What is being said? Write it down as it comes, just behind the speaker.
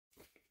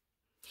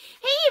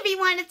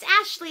everyone, it's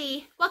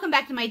Ashley. Welcome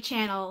back to my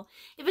channel.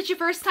 If it's your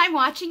first time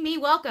watching me,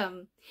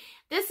 welcome.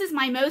 This is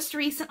my most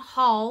recent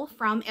haul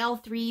from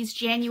L3's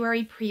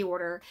January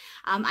pre-order.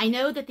 I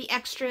know that the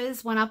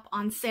extras went up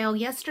on sale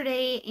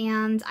yesterday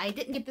and I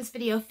didn't get this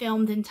video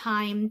filmed in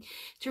time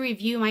to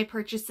review my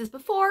purchases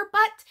before,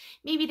 but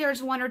maybe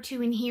there's one or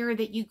two in here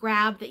that you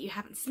grabbed that you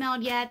haven't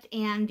smelled yet,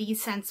 and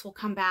these scents will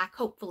come back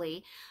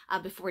hopefully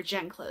before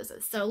Jen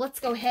closes. So let's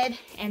go ahead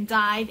and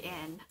dive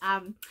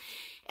in.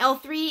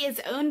 L3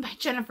 is owned by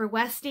Jennifer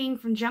Westing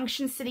from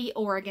Junction City,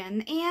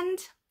 Oregon, and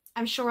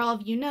I'm sure all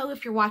of you know,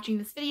 if you're watching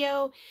this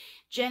video,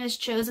 Jen has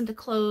chosen to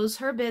close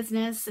her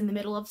business in the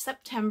middle of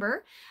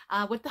September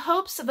with the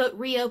hopes of it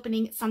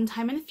reopening at some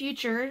time in the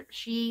future.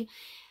 She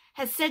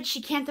has said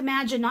she can't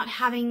imagine not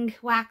having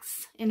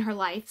wax in her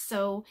life,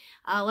 so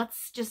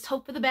let's just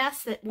hope for the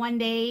best that one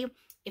day,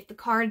 if the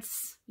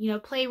cards,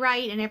 play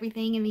right and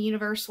everything in the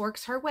universe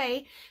works her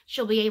way,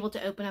 she'll be able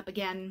to open up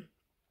again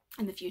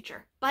in the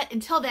future. But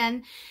until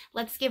then,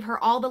 let's give her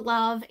all the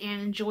love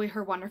and enjoy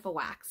her wonderful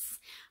wax.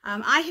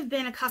 I have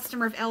been a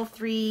customer of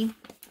L3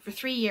 for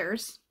 3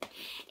 years,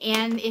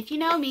 and if you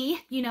know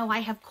me, you know I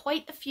have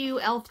quite a few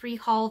L3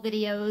 haul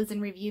videos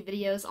and review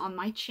videos on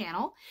my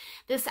channel.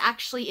 This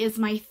actually is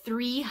my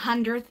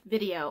 300th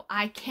video.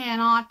 I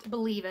cannot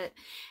believe it.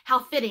 How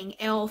fitting,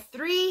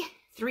 L3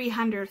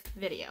 300th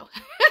video.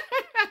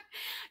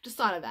 Just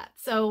thought of that.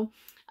 So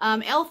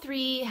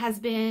L3 has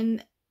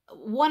been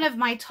one of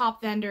my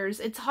top vendors.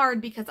 It's hard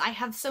because I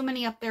have so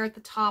many up there at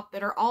the top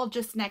that are all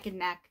just neck and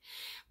neck.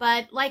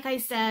 But like I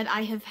said,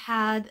 I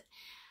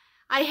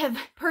have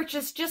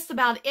purchased just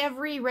about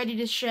every ready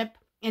to ship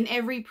and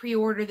every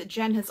pre-order that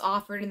Jen has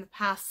offered in the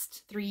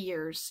past 3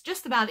 years.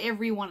 Just about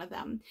every one of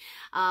them.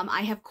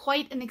 I have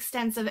quite an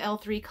extensive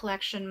L3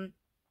 collection.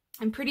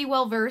 I'm pretty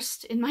well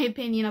versed, in my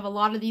opinion, of a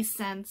lot of these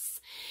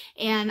scents,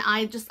 and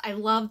I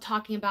love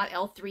talking about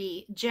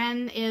L3.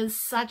 Jen is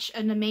such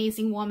an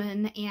amazing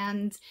woman,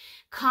 and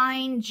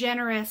kind,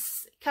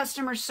 generous.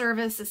 Customer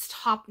service is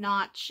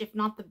top-notch, if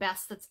not the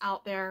best that's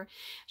out there.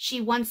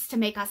 She wants to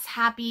make us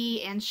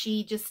happy, and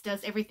she just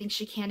does everything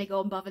she can to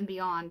go above and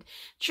beyond.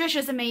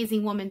 Trisha's an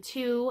amazing woman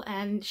too,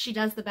 and she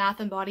does the bath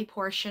and body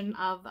portion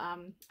of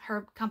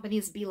her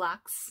company's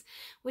Belux,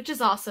 which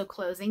is also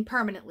closing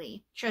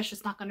permanently.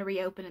 Trisha's not going to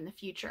reopen in the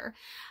future.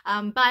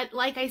 But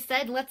like I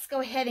said, let's go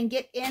ahead and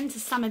get into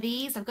some of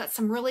these. I've got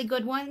some really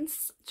good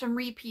ones, some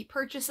repeat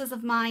purchases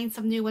of mine,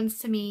 some new ones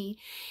to me,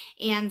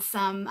 and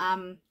some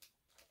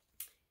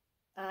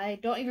I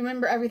don't even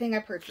remember everything I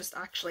purchased,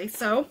 actually.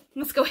 So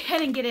let's go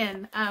ahead and get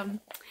in.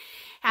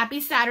 Happy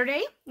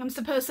Saturday. I'm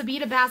supposed to be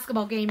at a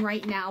basketball game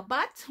right now,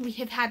 but we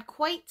have had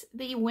quite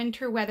the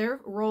winter weather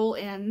roll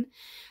in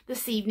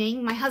this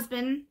evening. My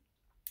husband,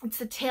 it's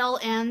the tail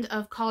end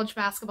of college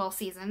basketball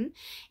season,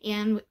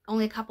 and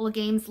only a couple of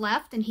games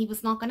left, and he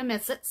was not going to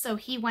miss it, so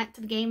he went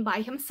to the game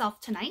by himself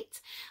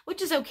tonight,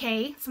 which is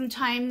okay.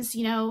 Sometimes,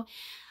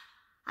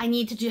 I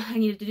needed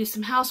to do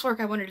some housework.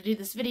 I wanted to do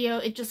this video.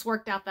 It just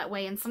worked out that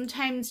way. And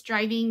sometimes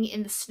driving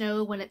in the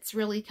snow when it's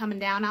really coming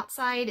down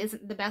outside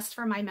isn't the best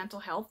for my mental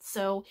health.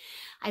 So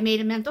I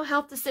made a mental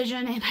health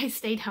decision and I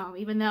stayed home,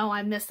 even though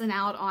I'm missing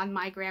out on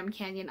my Grand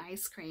Canyon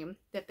ice cream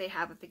that they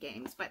have at the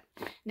games. But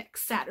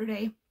next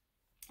Saturday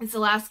is the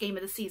last game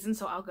of the season,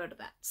 so I'll go to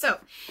that. So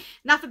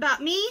enough about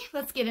me.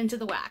 Let's get into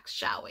the wax,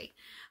 shall we?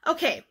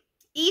 Okay,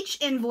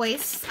 each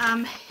invoice,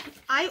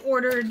 I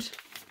ordered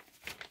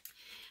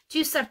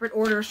 2 separate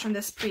orders from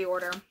this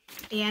pre-order,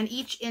 and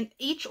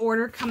each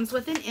order comes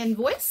with an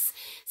invoice.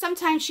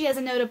 Sometimes she has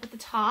a note up at the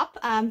top,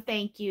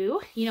 thank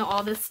you,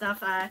 all this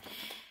stuff.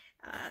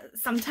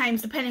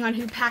 Sometimes, depending on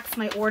who packs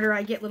my order,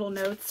 I get little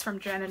notes from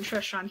Jen and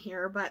Trish on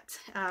here, but,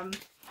 I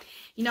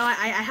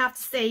have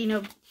to say,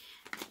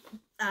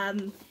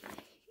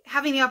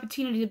 having the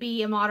opportunity to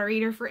be a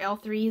moderator for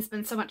L3 has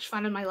been so much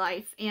fun in my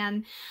life,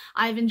 and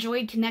I've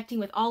enjoyed connecting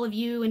with all of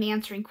you and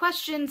answering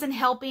questions and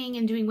helping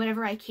and doing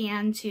whatever I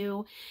can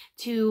to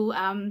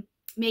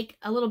make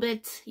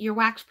your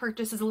wax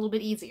purchases a little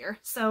bit easier.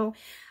 So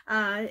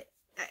I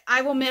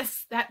will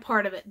miss that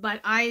part of it,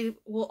 but I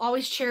will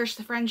always cherish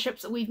the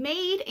friendships that we've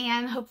made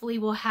and hopefully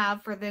we'll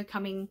have for the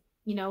coming,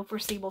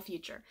 foreseeable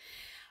future.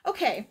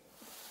 Okay.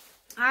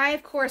 I,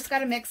 of course,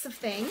 got a mix of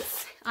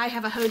things. I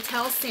have a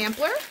hotel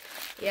sampler.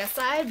 Yes,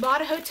 I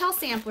bought a hotel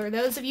sampler.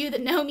 Those of you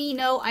that know me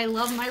know I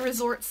love my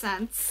resort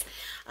scents.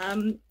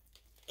 And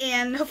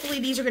hopefully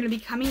these are going to be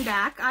coming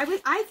back. I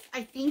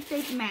think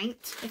they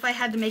might, if I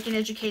had to make an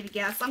educated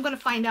guess. I'm going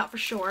to find out for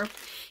sure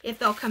if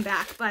they'll come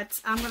back,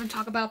 but I'm going to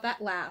talk about that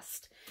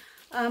last.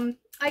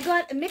 I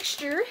got a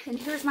mixture, and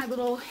here's my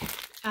little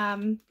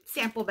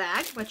sample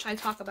bag, which I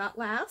talk about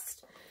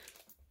last.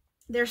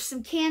 There's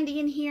some candy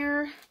in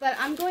here, but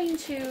I'm going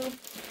to,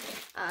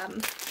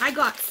 I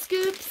got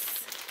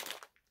scoops,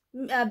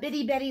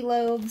 Bitty Betty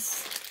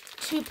loaves,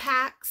 2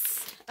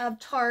 packs of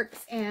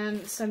tarts,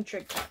 and some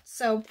trig tarts.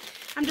 So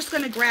I'm just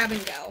going to grab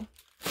and go.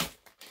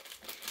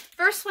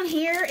 First one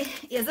here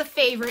is a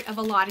favorite of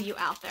a lot of you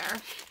out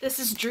there. This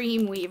is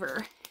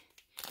Dreamweaver.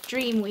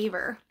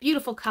 Dreamweaver.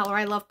 Beautiful color.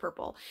 I love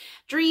purple.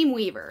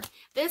 Dreamweaver.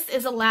 This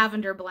is a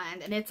lavender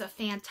blend, and it's a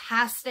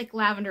fantastic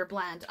lavender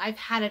blend. I've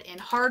had it in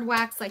hard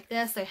wax like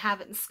this. I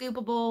have it in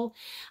scoopable.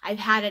 I've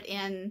had it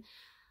in,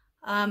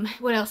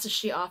 what else does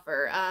she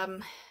offer?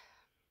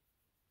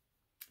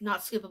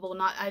 Not scoopable,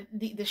 not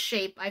the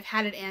shape. I've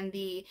had it in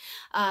the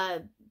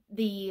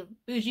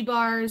bougie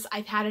bars.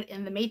 I've had it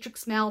in the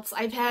matrix melts.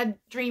 I've had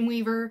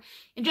Dreamweaver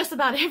in just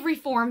about every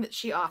form that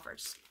she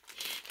offers.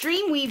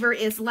 Dreamweaver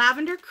is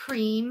lavender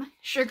cream,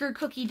 sugar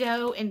cookie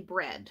dough, and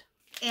bread.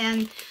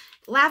 And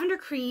lavender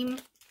cream,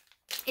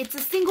 it's a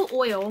single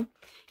oil.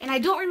 And I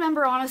don't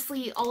remember,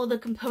 honestly, all of the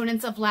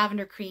components of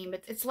lavender cream.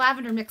 It's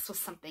lavender mixed with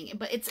something,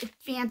 but it's a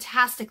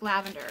fantastic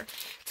lavender.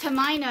 To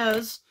my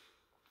nose,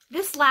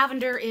 this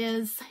lavender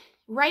is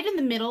right in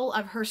the middle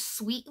of her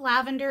sweet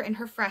lavender and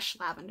her fresh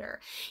lavender.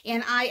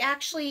 And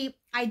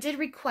I did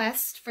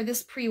request for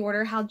this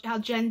pre-order, how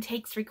Jen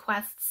takes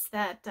requests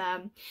that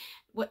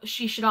what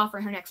she should offer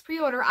in her next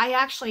pre-order. I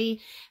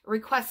actually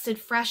requested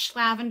fresh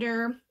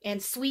lavender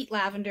and sweet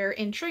lavender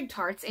in trig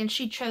tarts, and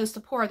she chose to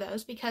pour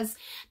those because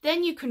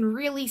then you can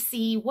really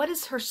see what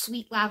does her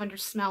sweet lavender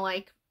smell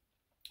like.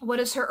 What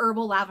does her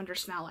herbal lavender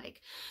smell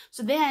like?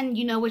 So then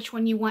you know which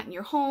one you want in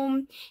your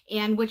home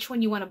and which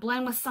one you want to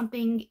blend with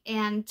something.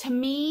 And to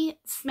me,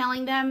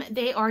 smelling them,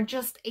 they are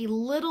just a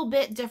little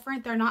bit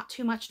different. They're not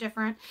too much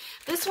different.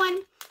 This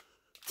one,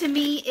 to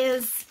me,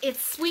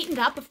 it's sweetened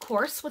up, of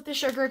course, with the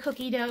sugar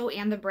cookie dough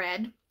and the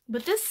bread.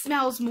 But this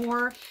smells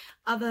more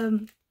of a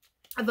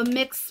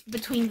mix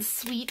between the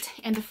sweet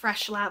and the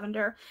fresh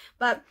lavender.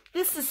 But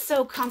this is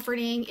so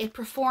comforting. It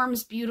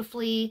performs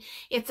beautifully.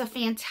 It's a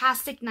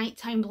fantastic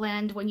nighttime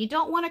blend when you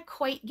don't want to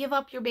quite give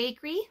up your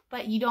bakery,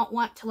 but you don't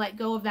want to let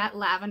go of that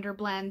lavender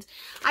blend.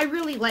 I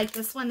really like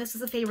this one. This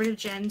is a favorite of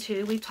Jen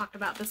too. We've talked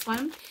about this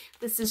one.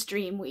 This is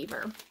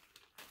Dreamweaver. Let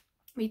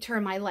me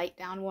turn my light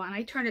down one.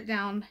 I turned it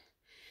down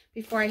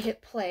before I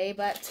hit play,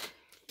 but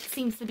it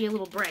seems to be a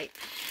little bright.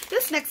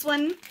 This next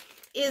one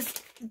is,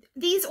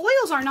 these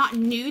oils are not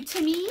new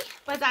to me,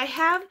 but I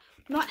have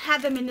not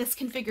had them in this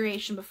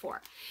configuration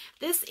before.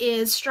 This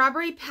is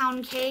Strawberry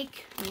Pound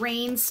Cake,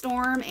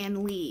 Rainstorm,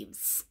 and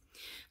Leaves.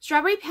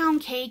 Strawberry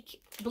Pound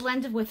Cake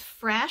blended with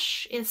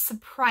fresh is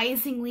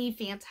surprisingly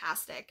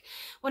fantastic.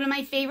 One of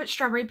my favorite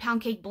Strawberry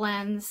Pound Cake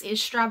blends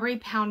is Strawberry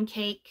Pound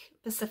Cake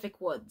Pacific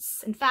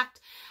Woods. In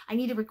fact, I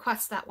need to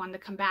request that one to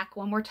come back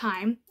one more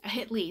time,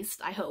 at least,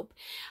 I hope.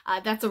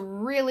 That's a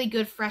really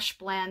good fresh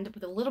blend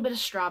with a little bit of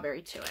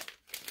strawberry to it.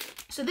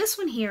 So this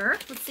one here,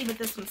 let's see what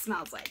this one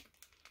smells like.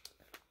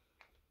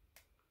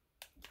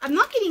 I'm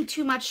not getting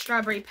too much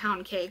Strawberry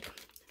Pound Cake.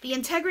 The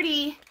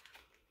integrity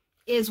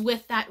is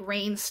with that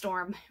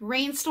Rainstorm.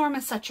 Rainstorm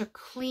is such a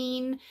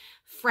clean,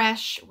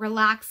 fresh,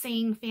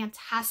 relaxing,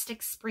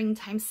 fantastic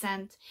springtime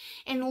scent.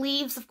 And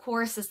Leaves, of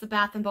course, is the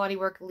Bath & Body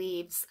Works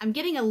Leaves. I'm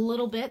getting a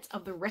little bit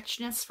of the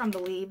richness from the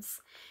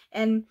leaves.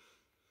 And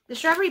the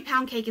Strawberry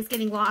Pound Cake is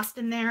getting lost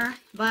in there,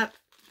 but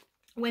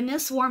when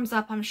this warms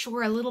up, I'm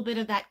sure a little bit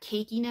of that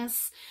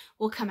cakiness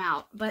will come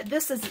out. But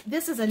this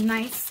is a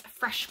nice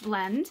fresh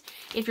blend.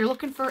 If you're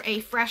looking for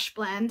a fresh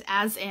blend,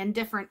 as in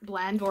different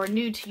blend or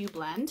new to you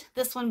blend,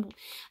 this one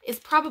is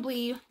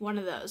probably one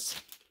of those.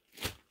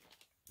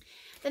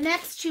 The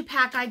next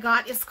 2-pack I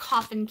got is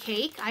Coffin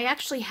Cake. I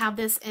actually have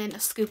this in a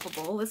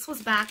scoopable. This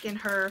was back in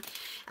her,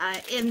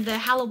 in the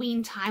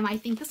Halloween time. I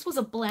think this was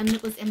a blend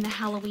that was in the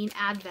Halloween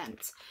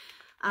Advent.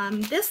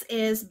 This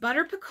is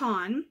Butter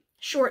Pecan,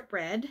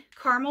 Shortbread,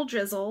 Caramel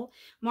Drizzle,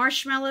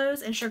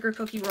 Marshmallows, and Sugar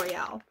Cookie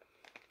Royale.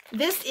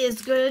 This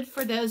is good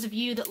for those of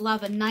you that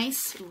love a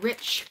nice,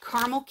 rich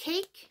caramel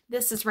cake.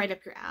 This is right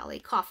up your alley,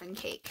 Coffin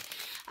Cake.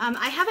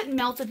 I haven't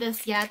melted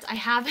this yet. I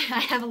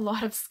have a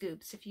lot of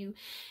scoops. If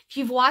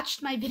you've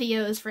watched my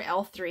videos for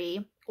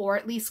L3, or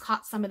at least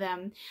caught some of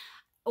them,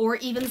 or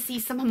even see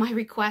some of my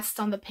requests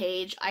on the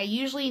page, I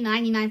usually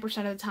 99%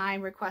 of the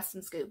time request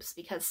in scoops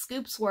because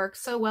scoops work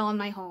so well in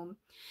my home.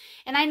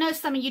 And I know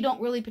some of you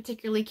don't really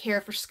particularly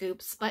care for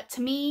scoops, but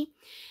to me,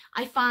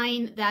 I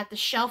find that the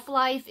shelf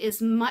life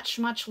is much,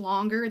 much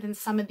longer than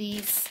some of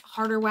these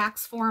harder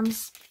wax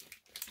forms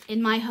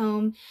in my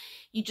home.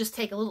 You just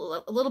take a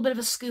little bit of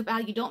a scoop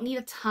out. You don't need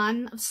a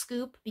ton of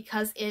scoop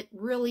because it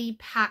really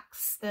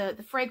packs the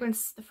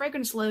fragrance. The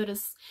fragrance load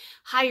is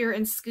higher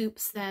in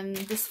scoops than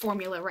this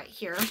formula right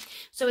here.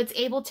 So it's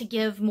able to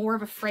give more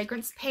of a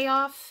fragrance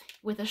payoff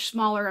with a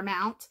smaller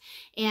amount,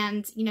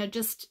 and, you know,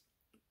 just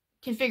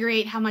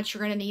configure how much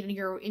you're going to need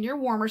in your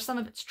warmer. Some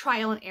of it's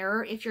trial and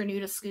error if you're new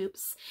to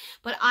scoops,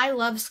 but I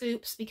love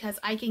scoops because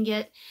I can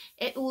get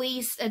at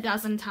least a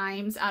dozen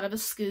times out of a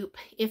scoop,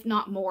 if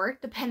not more,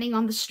 depending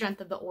on the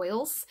strength of the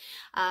oils.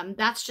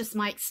 That's just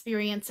my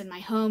experience in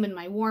my home and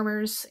my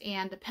warmers,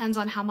 and depends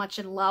on how much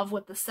in love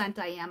with the scent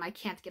I am. I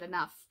can't get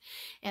enough,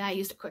 and I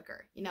used it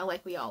quicker, you know,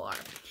 like we all are.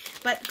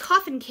 But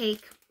Coffin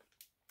Cake,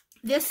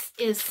 this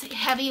is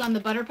heavy on the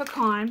butter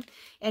pecan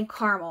and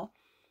caramel.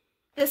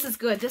 This is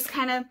good. This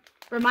kind of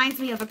Reminds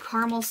me of a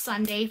caramel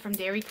sundae from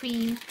Dairy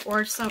Queen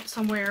or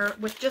somewhere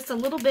with just a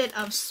little bit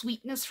of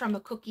sweetness from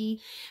a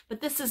cookie. But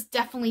this is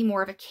definitely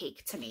more of a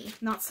cake to me,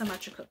 not so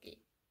much a cookie.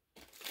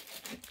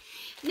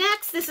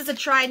 Next, this is a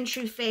tried and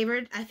true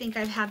favorite. I think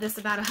I've had this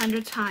about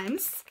 100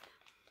 times.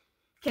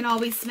 Can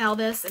always smell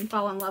this and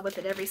fall in love with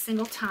it every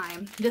single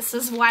time. This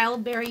is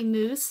Wild Berry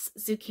Mousse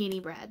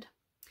Zucchini Bread.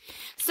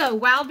 So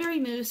Wild Berry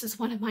Mousse is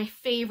one of my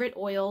favorite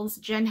oils.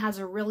 Jen has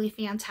a really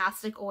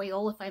fantastic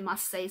oil, if I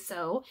must say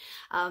so.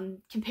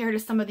 Compared to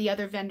some of the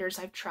other vendors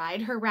I've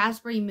tried, her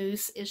raspberry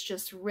mousse is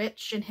just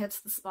rich and hits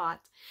the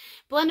spot.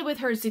 Blended with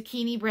her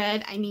zucchini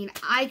bread, I mean,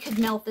 I could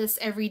melt this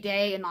every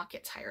day and not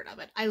get tired of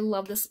it. I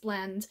love this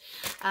blend.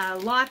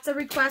 Lots of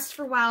requests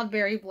for wild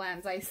berry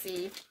blends I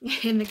see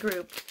in the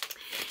group.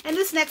 And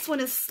this next one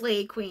is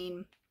Slay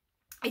Queen.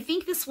 I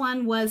think this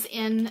one was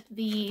in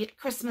the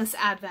Christmas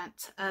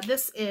Advent.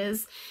 This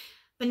is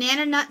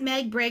banana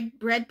nutmeg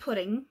bread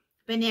pudding,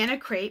 banana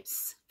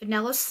crepes,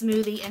 vanilla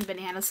smoothie, and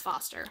bananas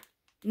Foster.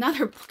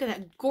 Another, look at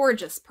that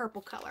gorgeous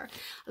purple color.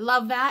 I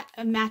love that.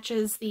 It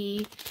matches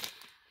the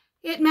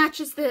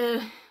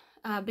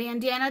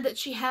bandana that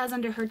she has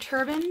under her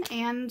turban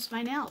and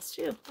my nails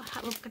too.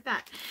 Look at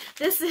that.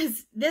 This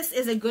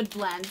is a good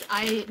blend.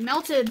 I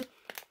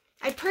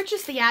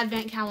purchased the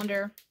Advent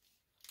calendar.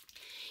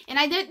 And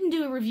I didn't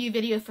do a review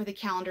video for the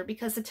calendar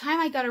because the time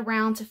I got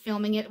around to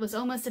filming it was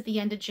almost at the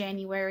end of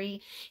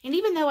January. And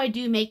even though I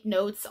do make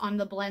notes on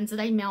the blends that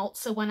I melt,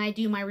 so when I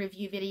do my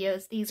review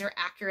videos, these are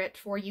accurate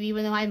for you,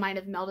 even though I might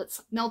have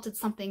melted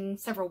something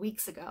several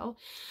weeks ago.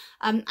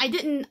 I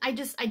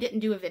didn't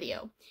do a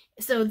video.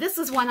 So this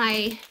is one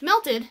I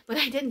melted, but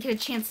I didn't get a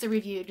chance to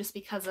review just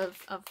because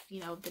of you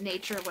know, the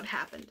nature of what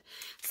happened.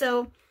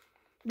 So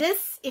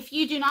this, if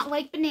you do not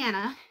like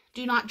banana,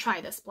 do not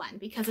try this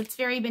blend because it's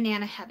very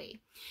banana heavy.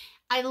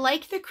 I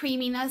like the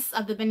creaminess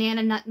of the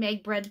banana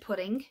nutmeg bread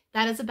pudding.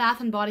 That is a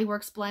Bath & Body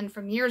Works blend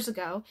from years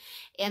ago,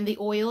 and the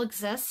oil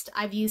exists.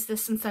 I've used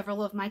this in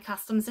several of my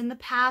customs in the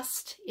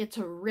past. It's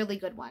a really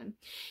good one.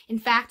 In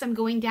fact, I'm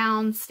going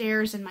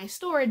downstairs in my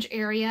storage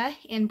area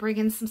and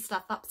bringing some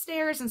stuff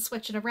upstairs and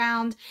switching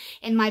around,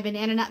 and my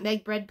banana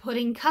nutmeg bread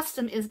pudding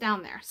custom is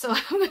down there, so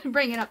I'm going to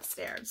bring it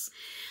upstairs.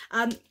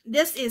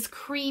 This is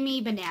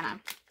creamy banana,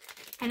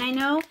 and I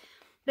know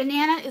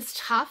banana is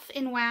tough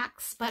in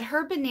wax, but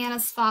her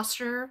Bananas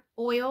Foster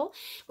oil,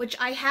 which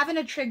I have in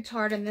a trig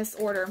tart in this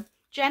order,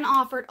 Jen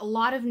offered a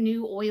lot of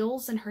new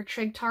oils in her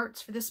trig tarts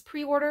for this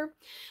pre-order.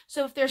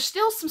 So if there's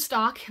still some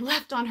stock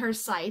left on her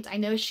site, I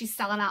know she's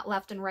selling out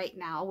left and right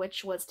now,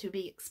 which was to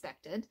be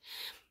expected.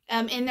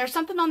 And there's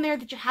something on there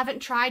that you haven't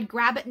tried,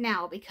 grab it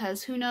now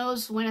because who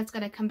knows when it's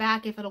going to come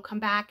back, if it'll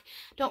come back.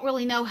 Don't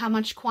really know how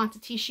much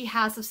quantity she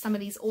has of some of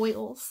these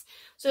oils.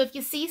 So if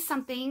you see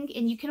something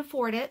and you can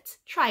afford it,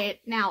 try it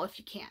now if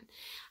you can.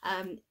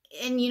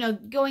 And, you know,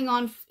 going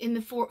on in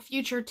the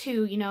future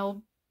too, you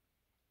know,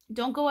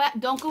 don't go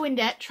in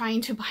debt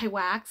trying to buy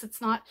wax. It's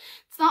not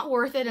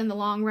worth it in the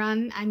long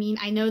run. I mean,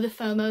 I know the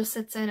FOMO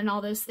sits in and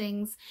all those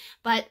things,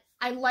 but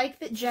I like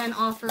that Jen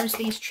offers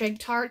these trig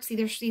tarts.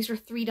 These are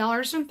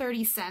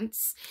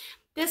 $3.30.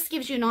 This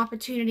gives you an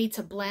opportunity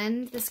to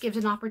blend. This gives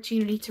an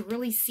opportunity to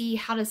really see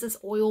how does this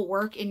oil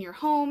work in your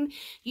home.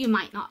 You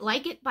might not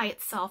like it by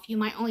itself. You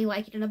might only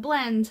like it in a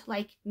blend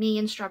like me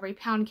and Strawberry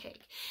Pound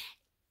Cake.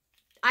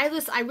 I'm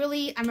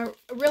a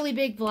really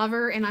big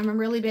lover and I'm a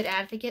really big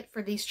advocate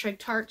for these trig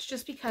tarts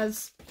just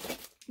because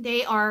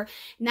they are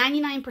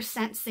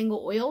 99%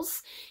 single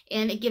oils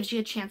and it gives you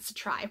a chance to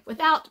try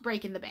without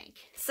breaking the bank.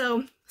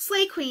 So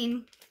Slay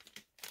Queen,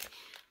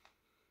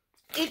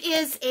 it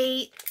is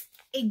a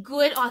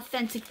good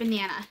authentic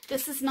banana.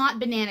 This is not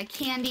banana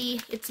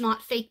candy. It's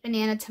not fake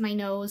banana to my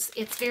nose.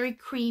 It's very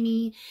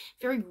creamy,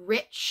 very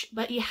rich,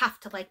 but you have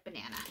to like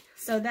banana.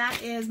 So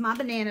that is my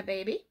banana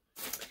baby.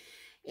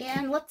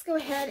 And let's go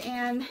ahead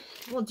and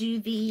we'll do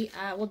the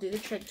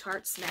trig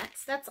tarts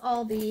next. That's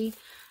all the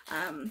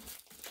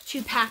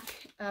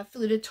 2-pack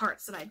fluted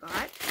tarts that I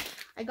got.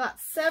 I got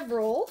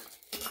several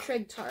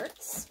trig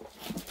tarts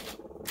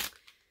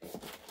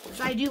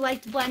because I do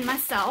like to blend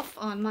myself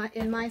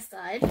in my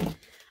side.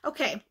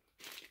 Okay,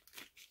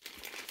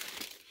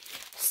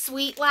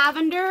 sweet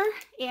lavender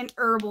and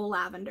herbal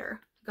lavender.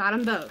 Got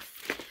them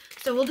both.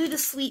 So we'll do the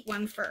sweet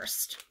one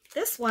first.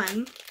 This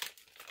one,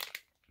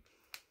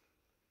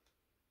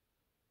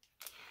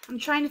 I'm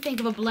trying to think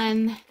of a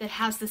blend that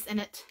has this in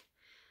it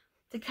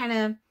to kind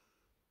of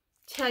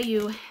tell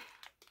you.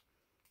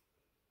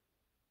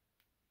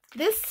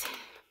 This,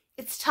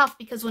 it's tough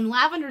because when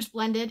lavender's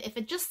blended, if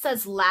it just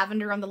says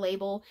lavender on the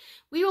label,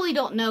 we really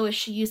don't know, is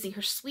she using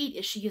her sweet,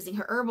 is she using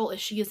her herbal, is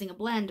she using a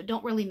blend?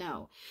 Don't really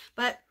know.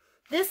 But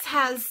this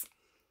has,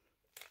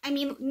 I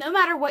mean, no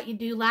matter what you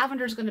do,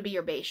 lavender is going to be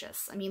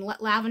herbaceous. I mean,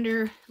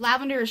 lavender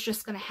is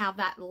just going to have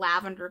that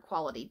lavender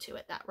quality to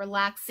it, that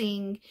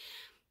relaxing,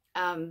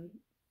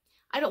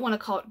 I don't want to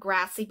call it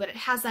grassy, but it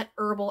has that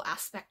herbal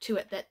aspect to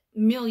it that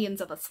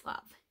millions of us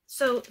love.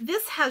 So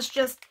this has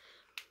just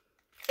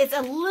It's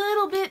a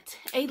little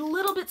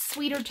bit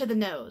sweeter to the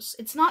nose.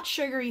 It's not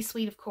sugary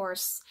sweet, of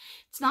course.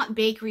 It's not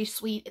bakery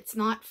sweet. It's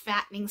not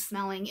fattening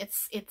smelling.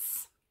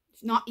 It's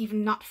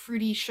not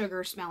fruity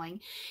sugar smelling.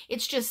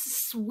 It's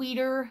just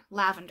sweeter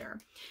lavender.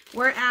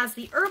 Whereas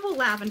the herbal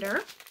lavender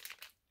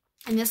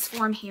in this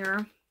form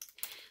here,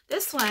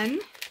 this one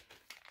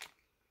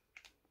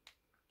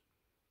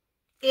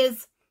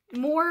is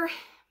more,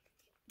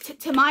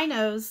 to my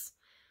nose,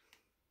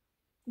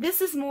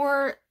 this is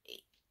more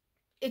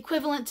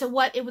equivalent to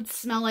what it would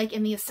smell like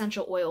in the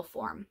essential oil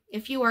form.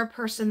 If you are a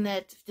person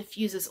that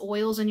diffuses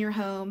oils in your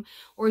home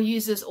or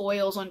uses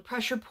oils on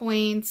pressure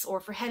points or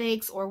for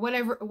headaches or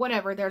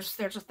whatever, there's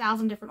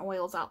 1,000 different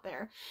oils out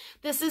there.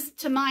 This is,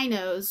 to my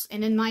nose,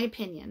 and in my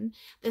opinion,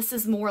 this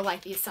is more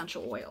like the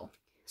essential oil.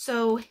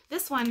 So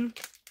this one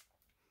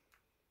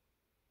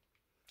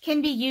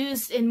can be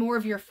used in more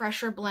of your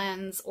fresher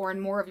blends or in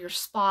more of your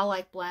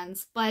spa-like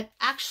blends, but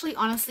actually,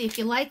 honestly, if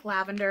you like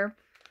lavender,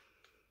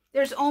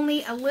 there's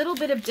only a little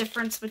bit of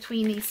difference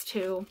between these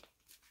two.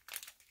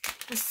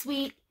 The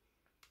sweet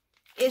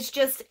is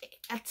just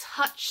a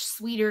touch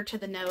sweeter to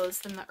the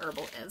nose than the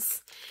herbal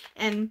is.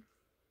 And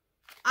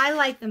I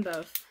like them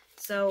both.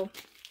 So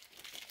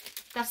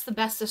that's the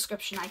best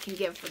description I can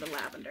give for the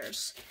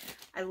lavenders.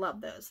 I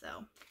love those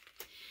though.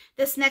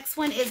 This next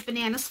one is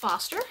Bananas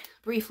Foster.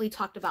 Briefly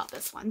talked about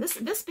this one.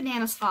 This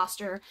Bananas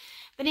Foster.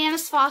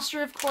 Bananas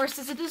Foster, of course,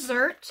 is a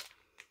dessert.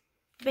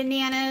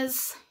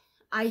 Bananas,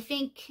 I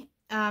think...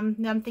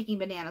 no, I'm thinking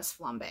Bananas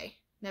Flambe.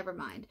 Never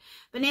mind.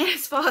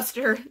 Bananas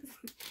Foster,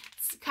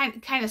 it's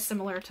kind of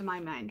similar to my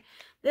mind.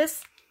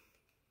 This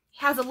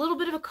has a little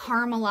bit of a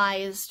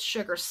caramelized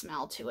sugar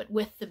smell to it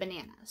with the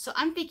banana. So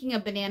I'm thinking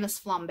of Bananas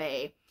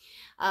Flambe,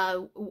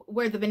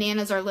 where the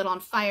bananas are lit on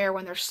fire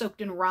when they're soaked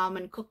in rum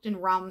and cooked in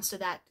rum so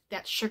that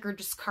sugar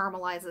just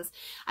caramelizes.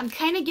 I'm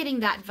kind of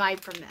getting that vibe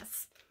from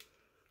this.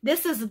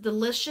 This is a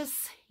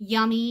delicious,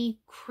 yummy,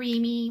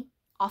 creamy,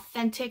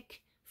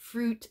 authentic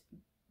fruit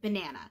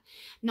banana.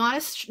 Not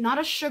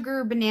a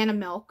sugar banana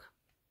milk,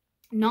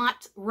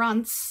 not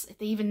runts, if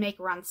they even make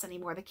runts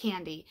anymore, the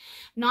candy.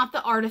 Not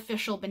the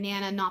artificial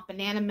banana, not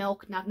banana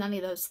milk, not none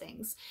of those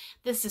things.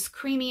 This is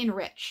creamy and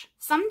rich.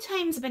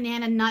 Sometimes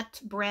banana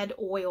nut bread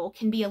oil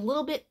can be a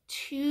little bit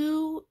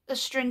too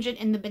astringent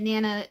in the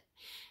banana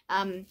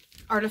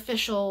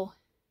artificial.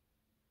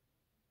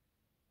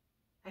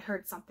 I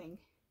heard something.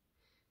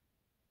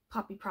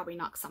 Poppy probably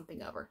knocked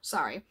something over.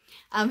 Sorry.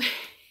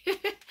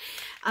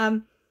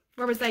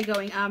 Where was I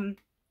going?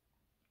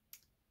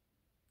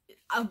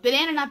 A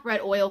banana nut bread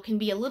oil can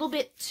be a little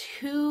bit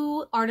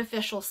too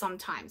artificial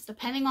sometimes,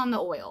 depending on the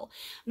oil.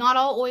 Not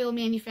all oil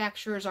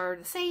manufacturers are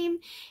the same,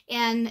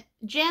 and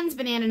Jen's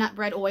banana nut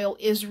bread oil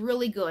is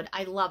really good.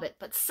 I love it,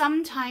 but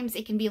sometimes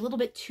it can be a little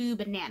bit too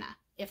banana,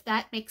 if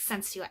that makes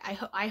sense to you.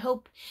 I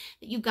hope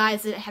that you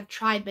guys that have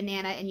tried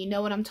banana and you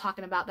know what I'm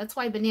talking about. That's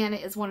why banana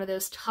is one of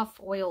those tough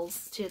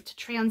oils to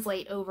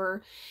translate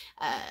over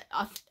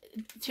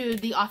to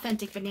the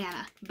authentic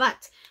banana.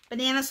 But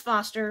Bananas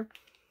Foster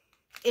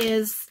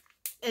is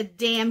a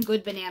damn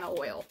good banana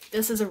oil.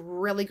 This is a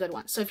really good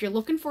one. So if you're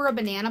looking for a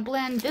banana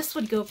blend, this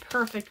would go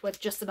perfect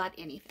with just about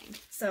anything.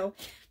 So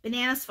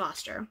Bananas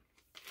Foster.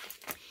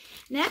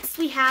 Next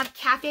we have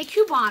Cafe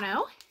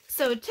Cubano.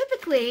 So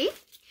typically,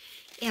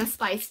 and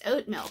spiced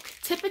oat milk.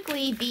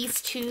 Typically,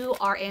 these two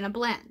are in a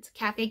blend.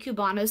 Cafe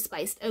Cubano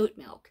spiced oat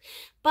milk.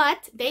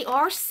 But they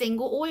are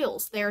single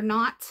oils. They're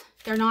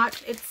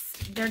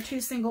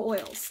two single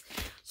oils.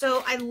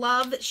 So I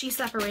love that she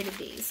separated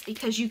these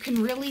because you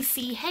can really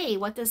see, hey,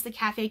 what does the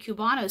Cafe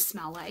Cubano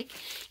smell like?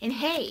 And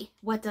hey,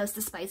 what does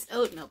the spiced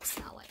oat milk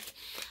smell like?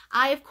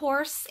 I, of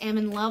course, am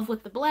in love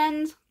with the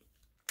blend.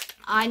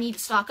 I need to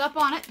stock up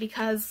on it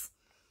because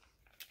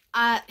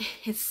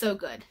it's so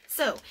good.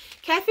 So,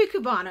 Cafe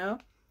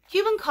Cubano,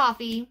 Cuban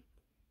coffee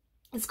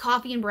is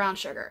coffee and brown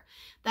sugar.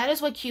 That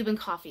is what Cuban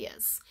coffee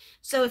is.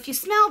 So if you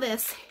smell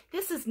this,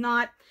 it's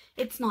not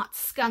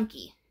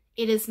skunky.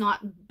 It is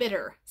not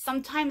bitter.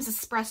 Sometimes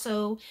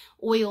espresso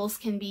oils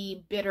can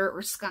be bitter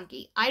or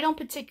skunky. I don't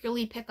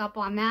particularly pick up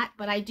on that,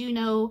 but I do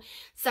know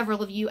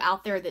several of you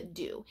out there that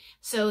do.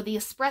 So the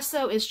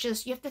espresso is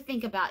just, you have to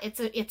think about,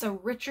 it's a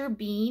richer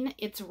bean.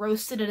 It's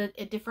roasted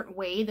a different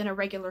way than a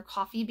regular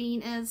coffee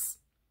bean is.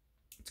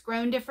 It's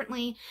grown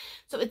differently.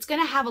 So it's going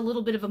to have a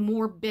little bit of a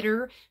more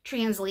bitter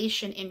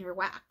translation in your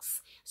wax.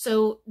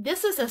 So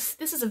this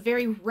is a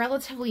very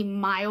relatively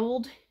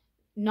mild,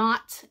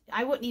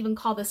 I wouldn't even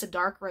call this a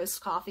dark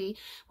roast coffee.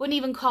 Wouldn't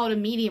even call it a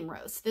medium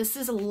roast. This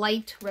is a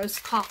light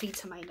roast coffee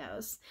to my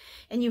nose.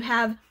 And you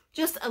have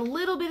just a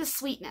little bit of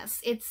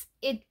sweetness.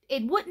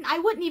 I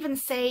wouldn't even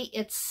say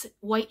it's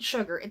white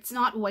sugar. It's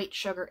not white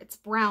sugar, it's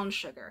brown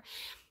sugar.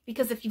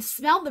 Because if you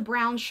smell the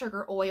brown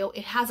sugar oil,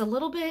 it has a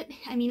little bit,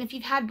 I mean, if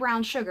you've had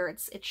brown sugar,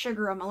 it's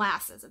sugar or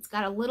molasses. It's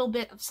got a little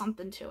bit of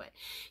something to it.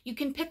 You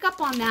can pick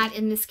up on that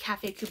in this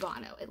Cafe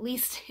Cubano. At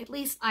least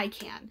I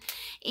can.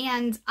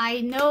 And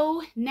I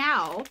know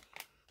now,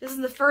 this is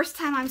the first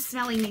time I'm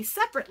smelling these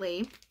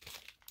separately.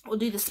 We'll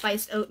do the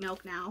spiced oat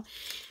milk now.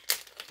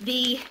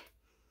 The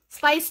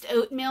Spiced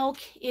oat milk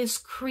is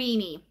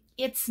creamy.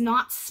 It's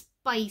not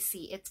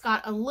spicy. It's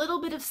got a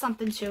little bit of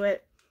something to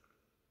it.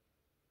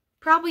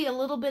 Probably a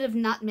little bit of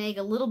nutmeg,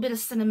 a little bit of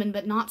cinnamon,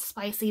 but not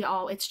spicy at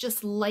all. It's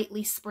just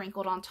lightly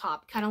sprinkled on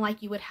top, kind of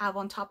like you would have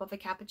on top of a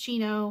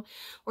cappuccino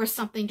or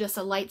something, just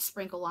a light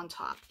sprinkle on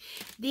top.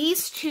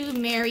 These two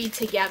married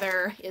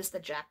together is the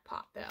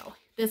jackpot, though.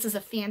 This is a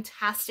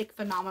fantastic,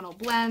 phenomenal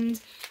blend.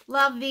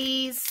 Love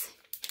these.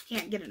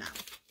 Can't get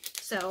enough.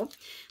 So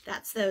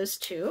that's those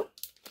two.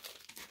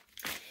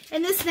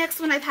 And this next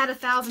one I've had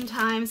 1,000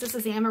 times. This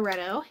is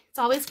amaretto. It's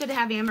always good to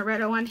have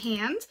amaretto on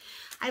hand.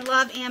 I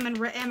love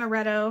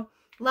amaretto,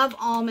 love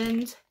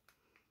almond.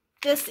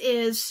 This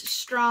is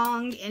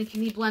strong and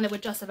can be blended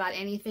with just about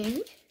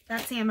anything.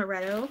 That's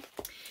amaretto.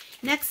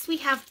 Next we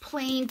have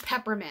plain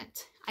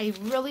peppermint. I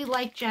really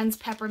like Jen's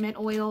peppermint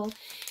oil.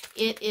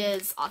 It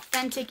is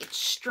authentic, it's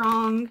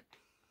strong.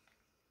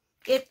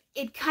 It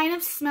kind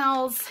of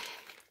smells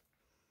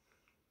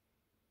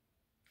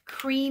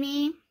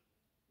creamy,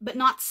 but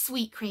not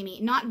sweet creamy,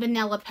 not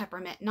vanilla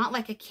peppermint, not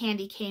like a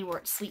candy cane where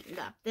it's sweetened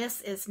up.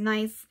 This is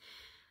nice.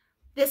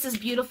 This is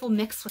beautiful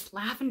mixed with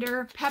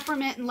lavender,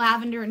 peppermint and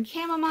lavender and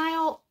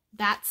chamomile.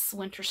 That's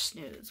Winter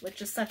Snooze,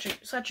 which is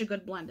such a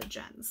good blend of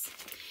Jen's.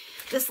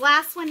 This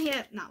last one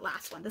here, not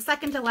last one, the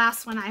second to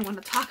last one I want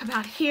to talk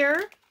about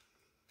here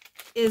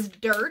is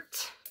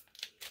Dirt.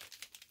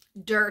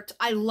 Dirt.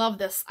 I love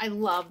this. I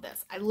love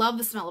this. I love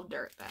the smell of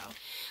dirt, though.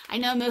 I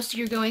know most of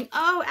you are going,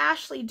 oh,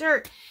 Ashley,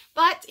 dirt.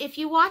 But if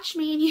you watch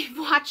me and you've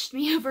watched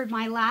me over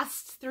my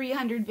last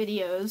 300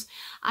 videos,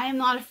 I am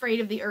not afraid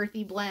of the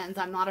earthy blends.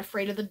 I'm not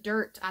afraid of the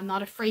dirt. I'm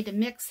not afraid to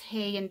mix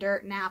hay and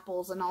dirt and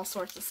apples and all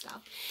sorts of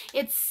stuff.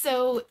 It's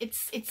so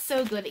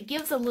good. It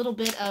gives a little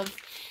bit of,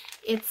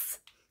 it's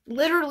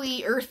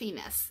literally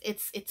earthiness.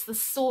 It's the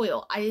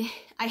soil. I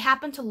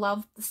happen to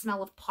love the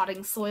smell of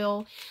potting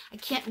soil. I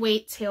can't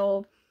wait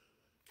till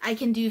I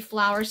can do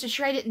flowers. This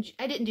year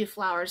I didn't do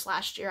flowers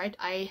last year.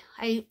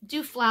 I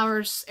do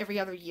flowers every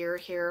other year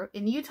here.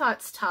 In Utah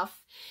it's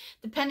tough,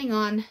 depending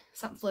on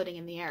something floating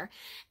in the air.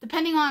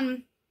 Depending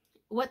on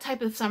what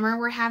type of summer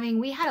we're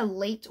having. We had a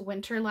late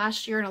winter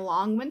last year and a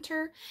long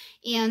winter,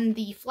 and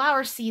the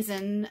flower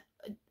season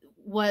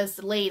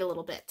was late a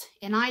little bit,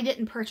 and I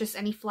didn't purchase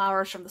any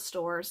flowers from the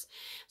stores,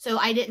 so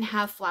I didn't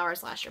have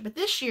flowers last year. But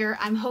this year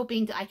I'm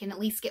hoping I can at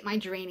least get my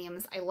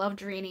geraniums. I love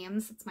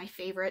geraniums. It's my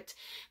favorite.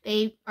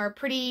 They are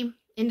pretty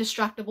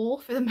indestructible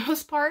for the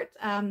most part.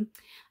 I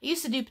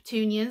used to do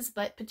petunias,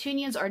 but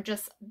petunias are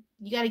just,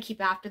 you got to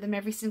keep after them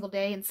every single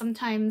day, and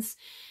sometimes,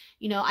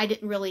 you know, I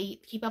didn't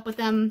really keep up with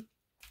them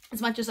as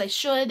much as I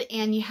should,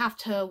 and you have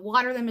to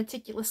water them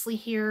meticulously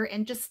here,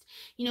 and just,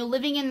 you know,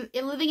 living in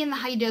the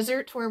high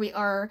desert where we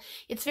are,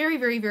 it's very,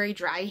 very, very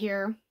dry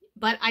here.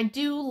 But I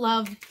do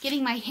love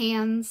getting my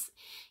hands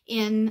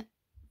in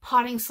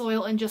potting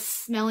soil and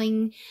just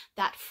smelling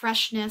that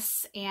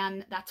freshness,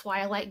 and that's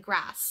why I like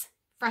grass.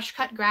 Fresh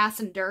cut grass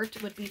and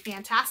dirt would be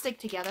fantastic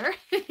together,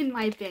 in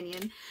my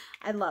opinion.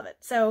 I love it.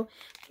 So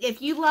if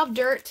you love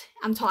dirt,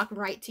 I'm talking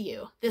right to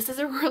you. This is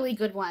a really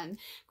good one.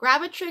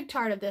 Grab a trig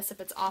tart of this if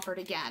it's offered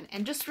again,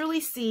 and just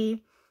really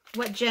see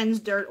what Jen's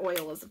dirt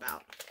oil is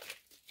about.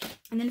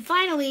 And then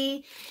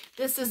finally,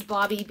 this is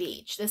Bobby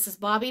Beach. This is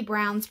Bobbi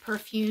Brown's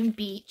Perfume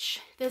Beach.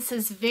 This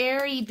is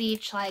very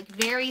beach-like,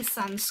 very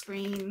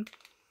sunscreen,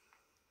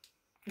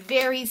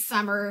 very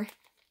summer,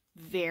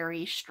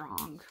 very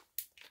strong.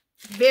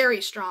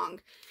 Very strong.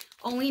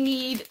 Only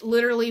need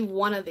literally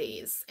one of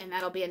these, and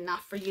that'll be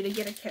enough for you to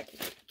get a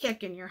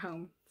kick in your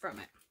home from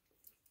it.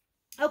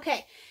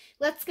 Okay,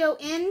 let's go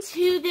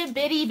into the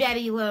Bitty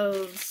Betty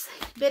loaves.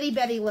 Bitty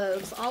Betty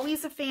loaves,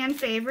 always a fan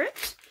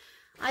favorite.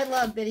 I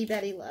love Bitty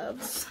Betty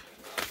loaves.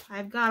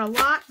 I've got a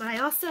lot, but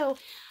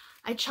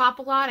I chop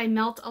a lot. I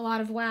melt a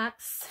lot of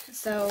wax,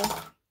 so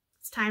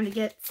it's time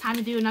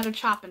to do another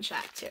chop and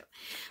shack too.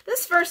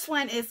 This first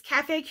one is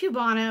Cafe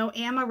Cubano,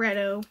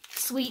 Amaretto,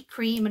 Sweet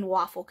Cream, and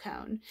Waffle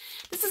Cone.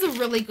 This is a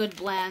really good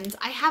blend.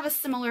 I have a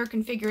similar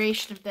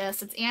configuration of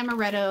this. It's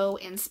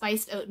amaretto and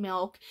spiced oat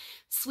milk,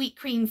 sweet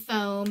cream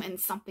foam, and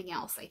something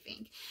else, I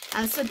think.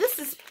 So this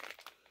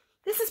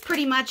is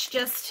pretty much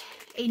just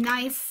a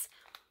nice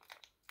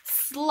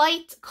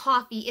slight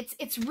coffee.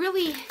 It's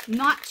really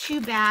not too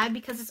bad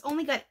because it's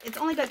only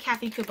got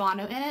Cafe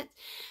Cubano in it,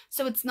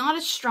 so it's not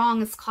as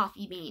strong as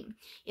Coffee Bean.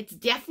 It's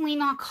definitely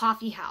not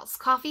Coffee House.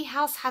 Coffee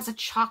House has a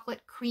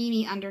chocolate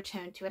creamy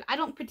undertone to it. I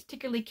don't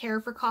particularly care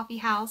for Coffee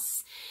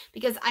House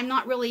because I'm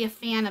not really a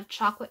fan of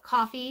chocolate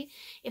coffee.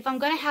 If I'm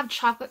going to have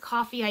chocolate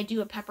coffee, I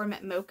do a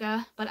peppermint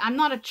mocha, but I'm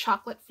not a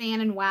chocolate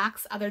fan in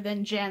wax other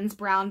than Jen's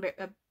brownie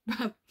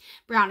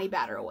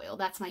batter oil.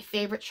 That's my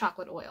favorite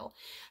chocolate oil.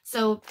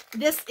 So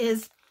this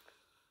is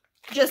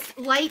just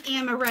light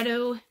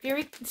amaretto.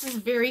 This is a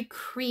very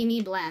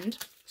creamy blend.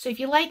 So if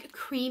you like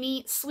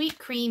creamy, sweet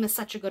cream is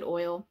such a good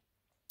oil.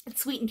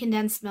 It's sweetened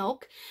condensed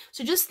milk.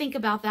 So just think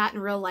about that in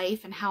real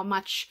life and how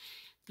much,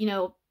 you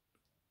know,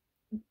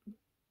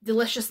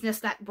 deliciousness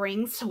that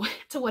brings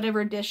to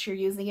whatever dish you're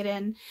using it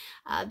in.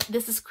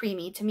 This is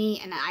creamy to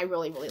me, and I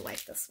really, really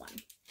like this one.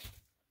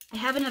 I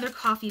have another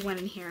coffee one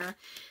in here.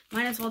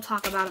 Might as well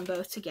talk about them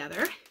both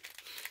together.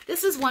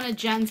 This is one of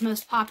Jen's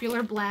most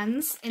popular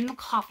blends in the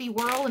coffee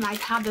world, and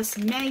I've had this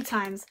many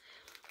times.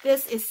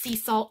 This is Sea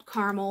Salt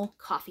Caramel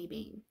Coffee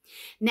Bean.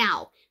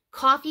 Now,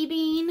 coffee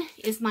bean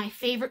is my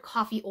favorite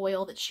coffee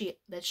oil that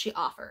she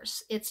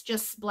offers. It's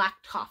just black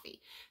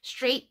coffee.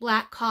 Straight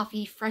black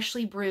coffee,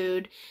 freshly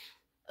brewed.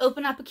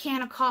 Open up a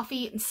can of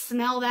coffee and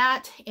smell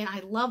that, and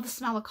I love the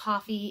smell of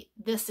coffee.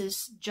 This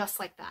is just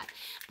like that.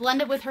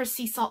 Blend it with her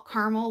sea salt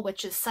caramel,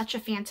 which is such a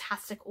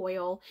fantastic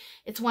oil.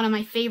 It's one of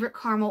my favorite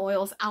caramel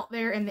oils out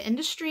there in the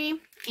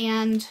industry,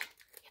 and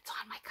it's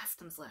on my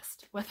customs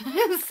list with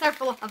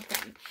several of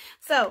them.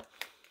 So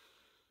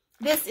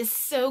this is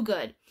so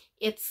good.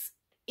 It's,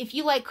 if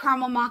you like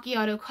caramel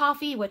macchiato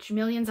coffee, which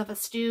millions of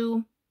us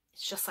do,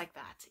 it's just like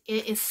that.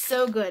 It is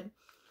so good.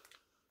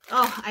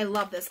 Oh, I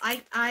love this.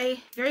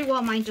 I very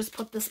well might just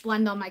put this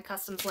blend on my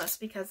customs list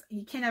because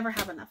you can never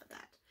have enough of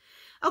that.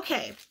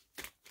 Okay,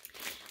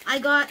 I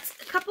got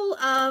a couple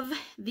of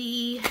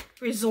the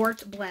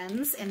resort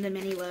blends and the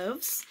mini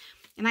loaves,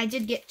 and I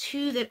did get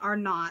two that are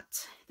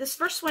not. This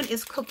first one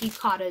is Cookie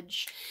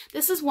Cottage.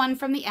 This is one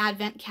from the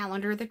Advent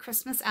calendar, the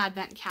Christmas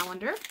Advent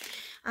calendar.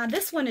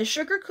 This one is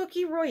Sugar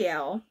Cookie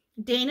Royale,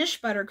 Danish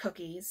butter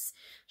cookies,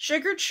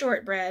 sugared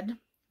shortbread,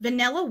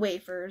 vanilla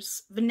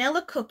wafers,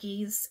 vanilla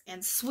cookies,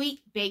 and sweet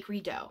bakery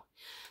dough.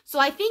 So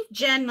I think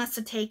Jen must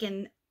have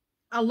taken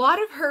a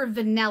lot of her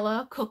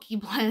vanilla cookie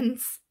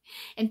blends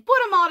and put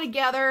them all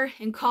together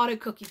and called it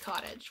Cookie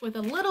Cottage with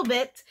a little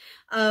bit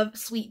of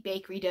sweet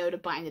bakery dough to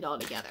bind it all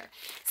together.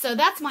 So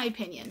that's my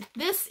opinion.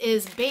 This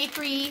is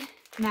Bakery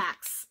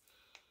Max.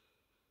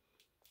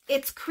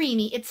 It's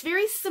creamy. It's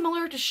very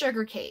similar to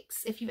sugar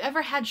cakes. If you've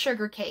ever had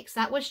sugar cakes,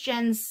 that was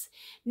Jen's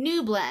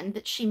new blend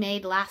that she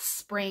made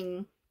last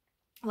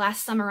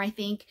summer, I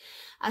think.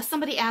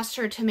 Somebody asked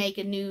her to make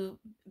a new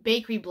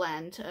bakery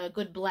blend, a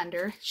good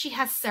blender. She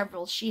has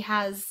several. She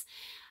has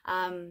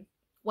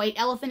White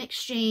Elephant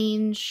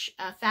Exchange,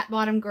 Fat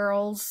Bottom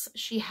Girls.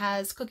 She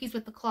has Cookies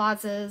with the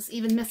Clauses.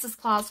 Even Mrs.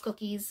 Claus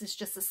cookies is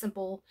just a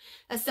simple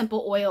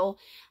oil.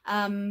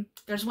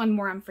 There's one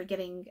more I'm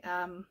forgetting.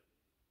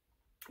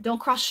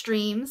 Don't Cross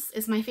Streams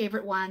is my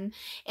favorite one,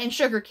 and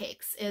Sugar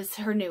Cakes is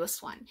her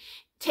newest one.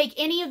 Take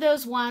any of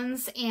those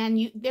ones,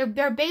 and they're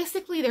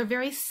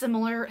very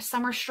similar.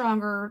 Some are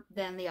stronger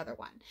than the other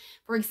one.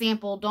 For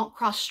example, Don't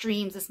Cross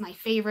Streams is my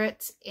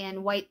favorite,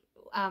 and White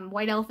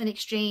Elephant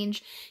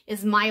Exchange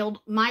is milder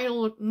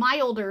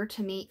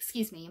to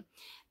me,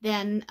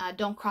 than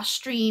Don't Cross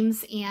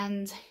Streams,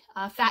 and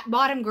Fat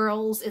Bottom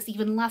Girls is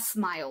even less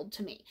mild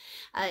to me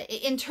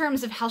in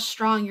terms of how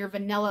strong your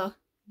vanilla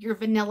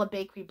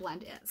bakery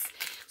blend is.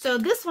 So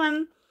this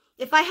one,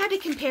 if I had to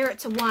compare it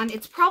to one,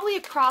 it's probably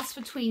a cross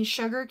between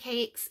Sugar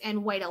Cakes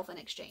and White Elephant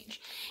Exchange.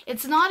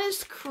 It's not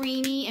as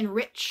creamy and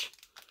rich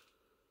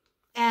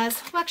as,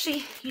 well,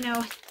 actually, you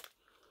know,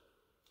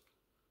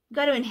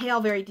 got to inhale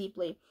very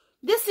deeply.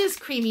 This is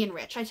creamy and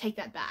rich. I take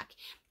that back.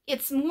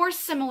 It's more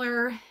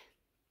similar.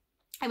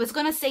 I was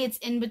going to say it's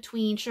in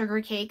between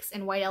Sugar Cakes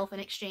and White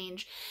Elephant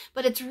Exchange,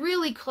 but it's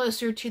really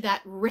closer to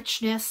that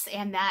richness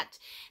and that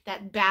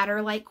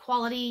batter-like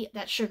quality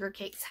that Sugar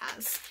Cakes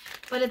has.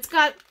 But it's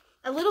got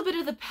a little bit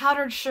of the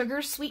powdered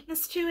sugar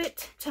sweetness to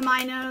it, to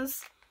my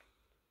nose.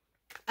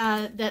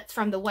 That's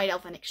from the White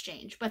Elephant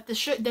Exchange. But the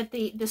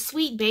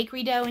sweet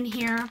bakery dough in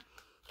here,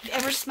 if you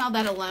ever smell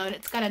that alone,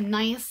 it's got a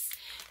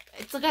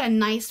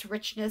nice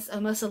richness,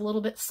 almost a little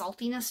bit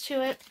saltiness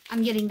to it.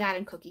 I'm getting that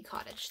in Cookie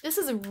Cottage. This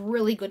is a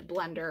really good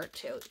blender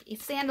too. A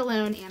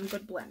standalone and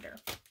good blender.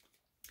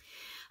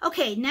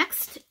 Okay,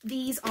 next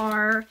this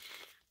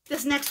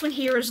next one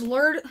here is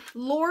Lord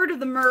of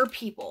the Mer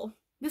People.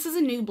 This is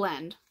a new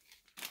blend.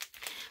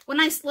 When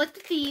I looked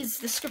at these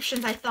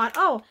descriptions, I thought,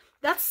 oh,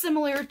 that's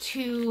similar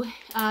to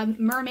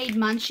Mermaid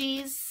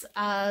Munchies,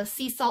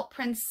 Sea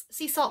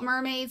Salt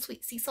Mermaid,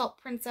 Sweet Sea Salt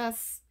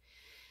Princess,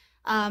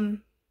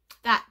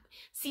 that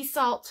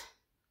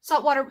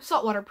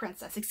Saltwater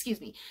Princess,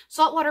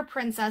 Saltwater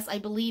Princess, I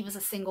believe, is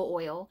a single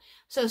oil.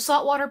 So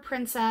Saltwater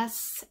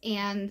Princess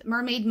and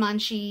Mermaid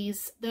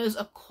Munchies, those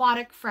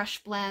aquatic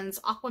fresh blends.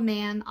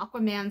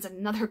 Aquaman's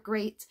another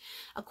great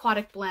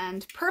aquatic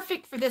blend.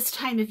 Perfect for this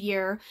time of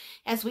year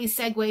as we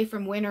segue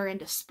from winter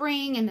into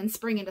spring and then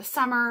spring into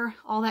summer.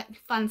 All that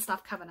fun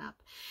stuff coming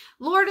up.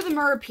 Lord of the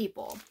Mer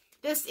People.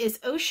 This is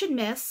Ocean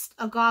Mist,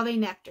 Agave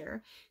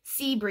Nectar,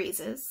 Sea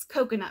Breezes,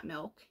 Coconut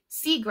Milk,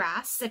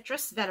 Seagrass,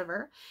 Citrus,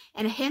 Vetiver,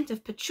 and a hint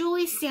of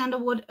Patchouli,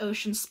 Sandalwood,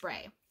 Ocean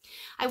Spray.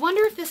 I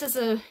wonder if this is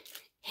a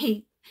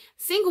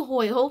single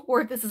oil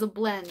or if this is a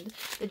blend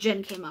that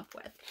Jen came up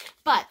with.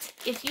 But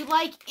if you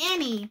like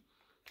any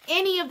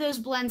of those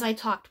blends I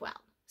talked about,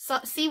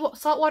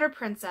 Saltwater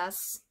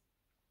Princess,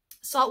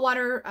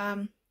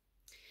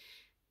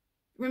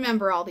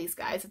 remember all these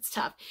guys, it's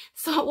tough.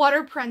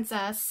 Saltwater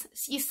Princess,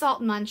 Sea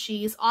Salt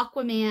Munchies,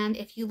 Aquaman.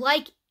 If you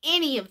like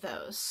any of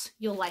those,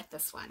 you'll like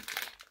this one.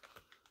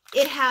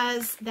 It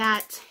has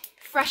that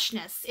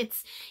freshness.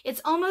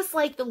 It's almost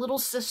like the little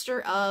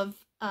sister of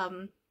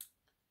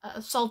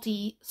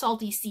salty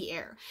sea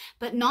air,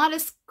 but not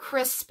as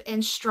crisp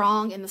and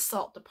strong in the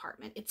salt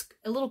department. It's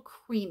a little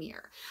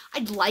creamier.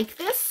 I'd like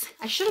this.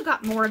 I should have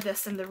got more of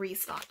this in the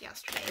restock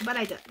yesterday, but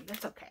I didn't.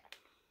 That's okay.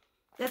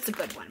 That's a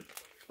good one.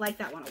 Like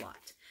that one a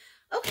lot.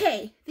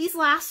 Okay, these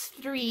last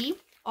three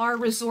are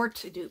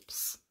resort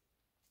dupes.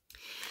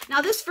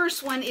 Now this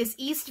first one is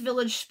East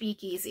Village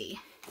Speakeasy.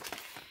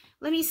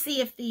 Let me see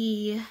if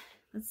the,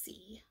 let's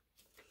see,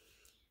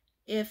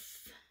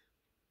 if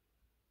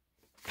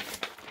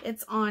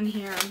it's on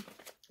here,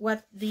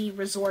 what the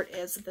resort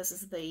is. This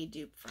is the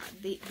dupe from,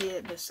 the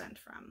scent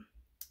from.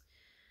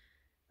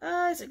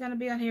 Is it going to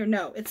be on here?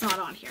 No, it's not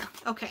on here.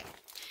 Okay.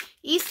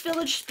 East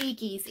Village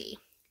Speakeasy.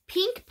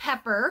 Pink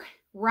pepper,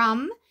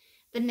 rum,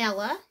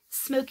 vanilla,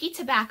 smoky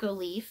tobacco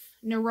leaf,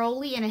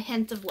 neroli, and a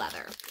hint of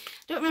leather.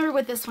 Don't remember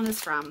what this one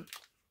is from,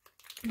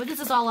 but this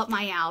is all up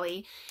my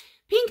alley.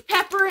 Pink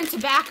pepper and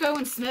tobacco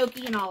and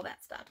smoky and all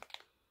that stuff.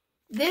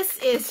 This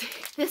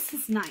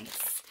is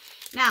nice.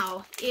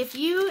 Now, if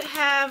you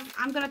have,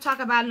 I'm going to talk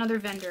about another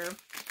vendor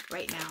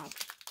right now.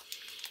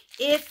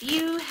 If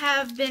you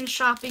have been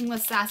shopping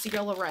with Sassy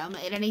Girl Aroma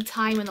at any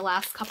time in the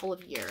last couple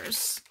of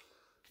years,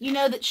 you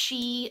know that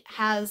she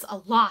has a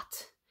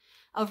lot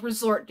of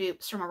resort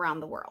dupes from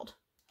around the world.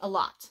 A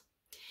lot.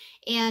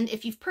 And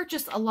if you've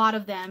purchased a lot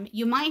of them,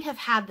 you might have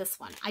had this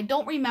one. I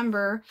don't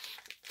remember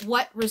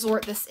what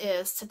resort this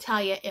is to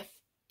tell you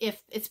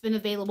if it's been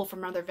available from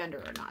another vendor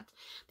or not.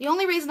 The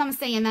only reason I'm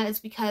saying that is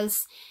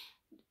because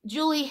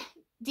Julie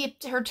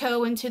dipped her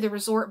toe into the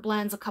resort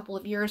blends a couple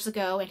of years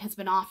ago and has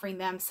been offering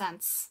them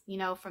since, you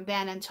know, from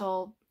then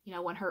until, you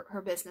know, when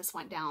her business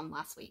went down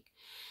last week.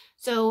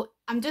 So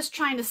I'm just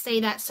trying to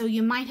say that, so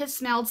you might have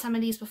smelled some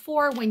of these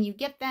before when you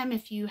get them.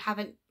 If you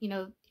haven't, you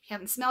know, if you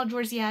haven't smelled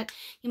yours yet,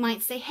 you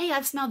might say, hey,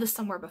 I've smelled this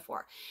somewhere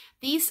before.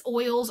 These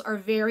oils are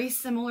very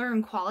similar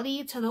in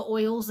quality to the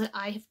oils that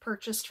I have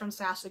purchased from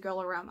Sassy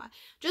Girl Aroma,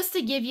 just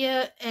to give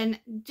you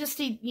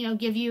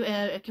give you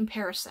a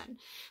comparison.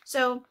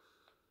 So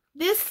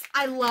this,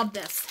 I love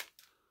this.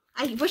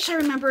 I wish I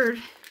remembered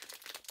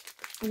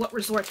what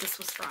resort this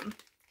was from.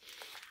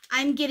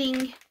 I'm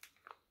getting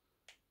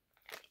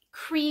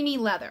creamy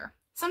leather.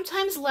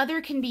 Sometimes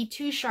leather can be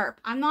too sharp.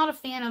 I'm not a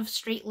fan of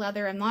straight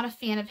leather. I'm not a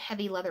fan of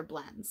heavy leather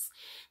blends.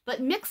 But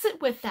mix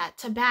it with that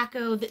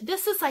tobacco.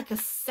 This is like a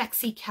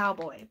sexy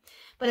cowboy.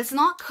 But it's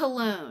not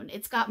cologne.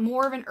 It's got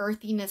more of an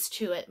earthiness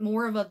to it.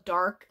 More of a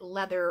dark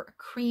leather,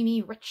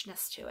 creamy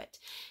richness to it.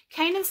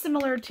 Kind of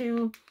similar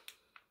to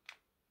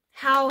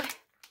how,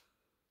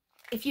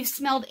 if you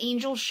smelled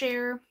Angel's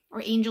Share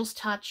or Angel's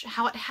Touch,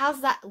 how it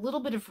has that little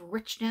bit of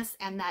richness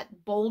and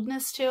that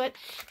boldness to it.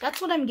 That's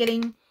what I'm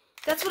getting.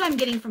 That's what I'm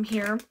getting from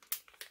here.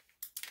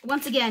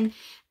 Once again,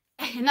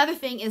 another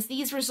thing is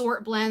these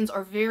resort blends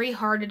are very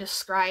hard to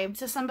describe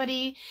to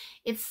somebody.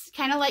 It's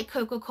kind of like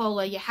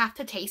Coca-Cola. You have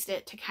to taste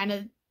it to kind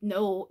of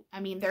know. I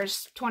mean,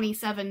 there's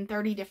 27,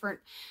 30 different,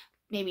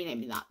 maybe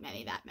not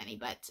that many,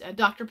 but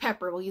Dr.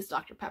 Pepper, we'll use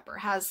Dr. Pepper,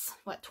 has,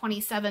 what,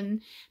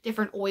 27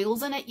 different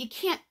oils in it. You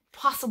can't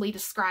possibly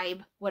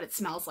describe what it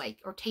smells like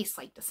or tastes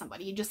like to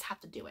somebody. You just have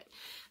to do it.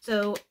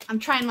 So I'm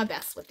trying my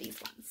best with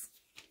these ones.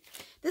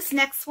 This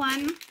next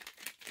one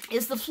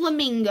is the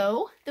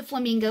Flamingo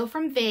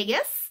from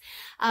Vegas.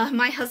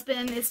 My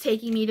husband is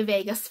taking me to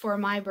Vegas for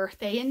my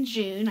birthday in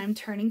June. I'm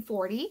turning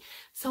 40,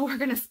 so we're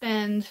going to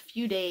spend a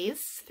few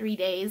days, 3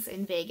 days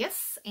in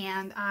Vegas,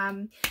 and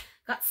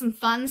got some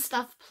fun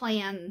stuff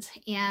planned.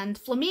 And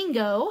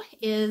Flamingo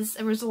is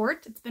a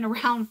resort. It's been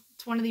around.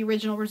 It's one of the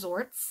original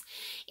resorts,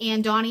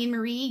 and Donnie and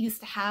Marie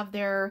used to have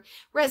their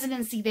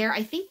residency there.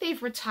 I think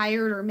they've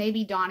retired, or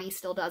maybe Donnie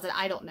still does it.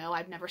 I don't know.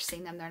 I've never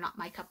seen them. They're not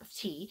my cup of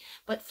tea.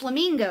 But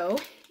Flamingo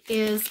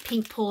is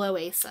Pink Pool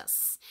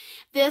Oasis.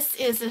 This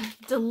is a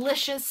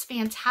delicious,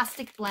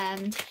 fantastic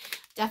blend.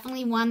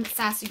 Definitely one that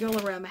Sassy Girl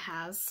Aroma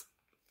has.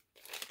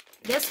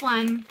 This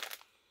one,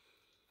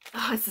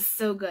 oh, this is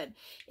so good.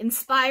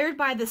 Inspired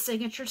by the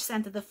signature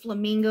scent of the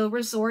Flamingo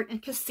Resort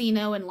and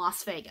Casino in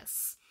Las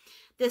Vegas.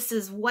 This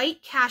is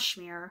white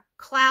cashmere,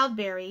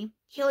 cloudberry,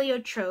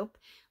 heliotrope,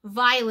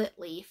 violet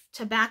leaf,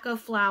 tobacco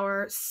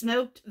flower,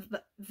 smoked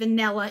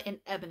vanilla, and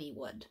ebony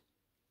wood.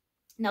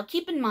 Now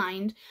keep in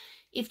mind,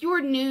 if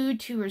you're new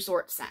to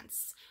resort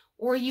scents,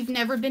 or you've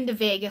never been to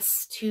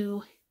Vegas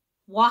to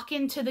walk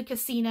into the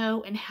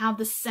casino and have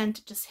the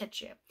scent just hit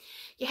you,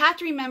 you have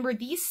to remember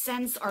these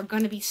scents are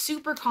going to be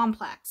super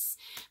complex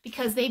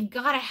because they've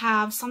got to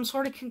have some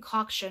sort of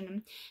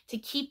concoction to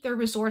keep their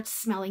resorts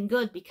smelling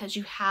good, because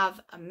you have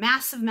a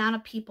massive amount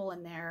of people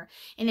in there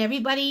and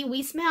everybody,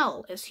 we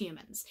smell as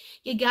humans.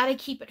 You got to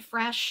keep it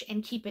fresh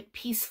and keep it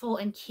peaceful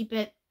and keep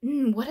it,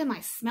 what am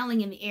I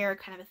smelling in the air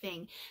kind of a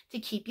thing, to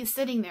keep you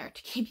sitting there,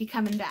 to keep you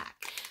coming back.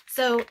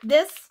 So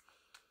this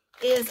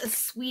is a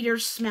sweeter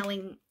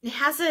smelling. It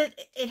has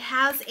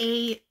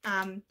a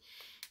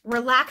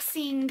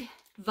relaxing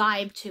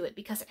vibe to it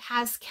because it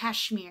has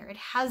cashmere. It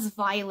has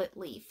violet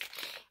leaf.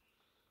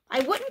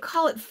 I wouldn't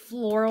call it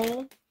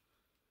floral.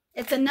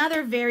 It's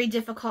another very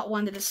difficult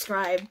one to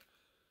describe,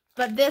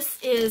 but this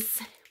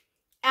is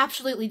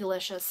absolutely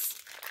delicious.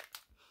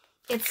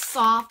 It's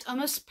soft,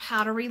 almost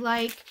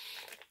powdery-like.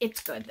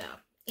 It's good though.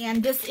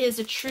 And this is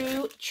a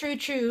true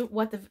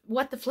what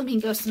the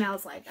flamingo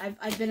smells like.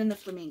 I've been in the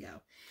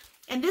flamingo.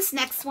 And this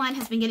next one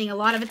has been getting a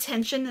lot of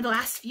attention in the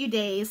last few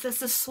days.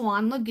 This is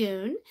Swan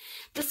Lagoon.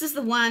 This is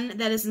the one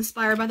that is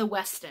inspired by the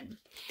Weston.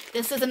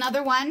 This is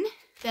another one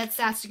that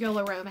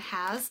Sarsaparilla Aroma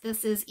has.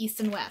 This is East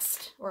and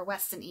West, or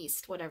West and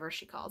East, whatever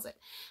she calls it.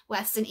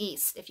 West and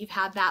East. If you've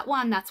had that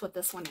one, that's what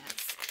this one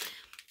is.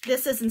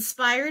 This is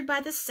inspired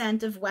by the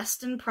scent of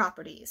Weston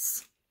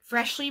properties.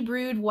 Freshly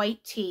brewed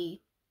white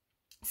tea,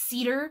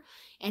 cedar,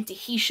 and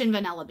Tahitian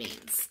vanilla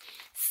beans.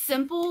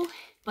 Simple,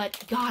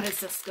 but God, is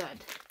this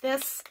good.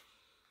 This,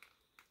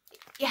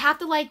 you have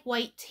to like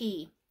white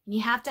tea.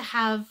 You have to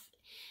have,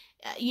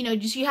 you know,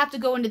 you have to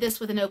go into this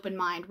with an open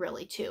mind,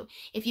 really, too.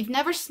 If you've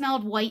never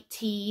smelled white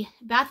tea,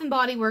 Bath &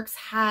 Body Works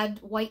had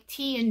white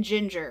tea and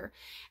ginger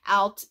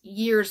out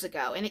years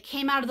ago, and it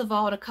came out of the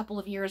vault a couple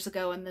of years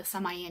ago in the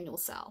semi-annual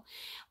sale.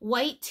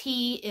 White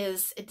tea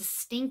is a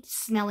distinct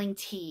smelling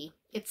tea.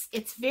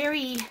 It's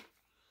very,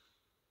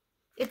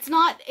 it's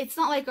not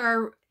like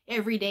our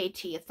everyday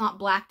tea. It's not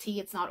black tea.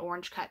 It's not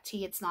orange cut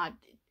tea. It's not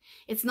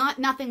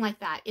nothing like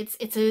that. It's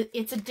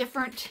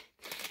different.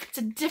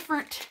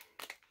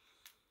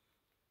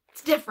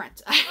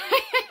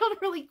 I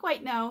don't really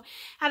quite know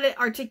how to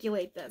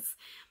articulate this.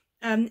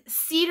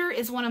 Cedar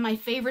is one of my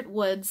favorite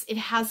woods. It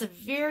has a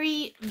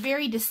very,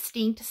 very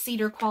distinct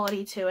cedar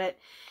quality to it,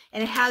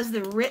 and it has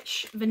the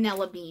rich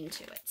vanilla bean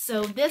to it.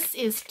 So this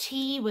is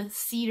tea with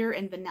cedar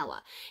and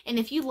vanilla. And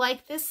if you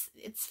like this,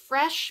 it's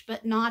fresh,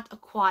 but not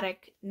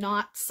aquatic,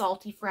 not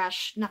salty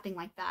fresh, nothing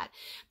like that.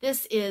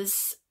 This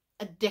is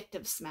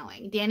addictive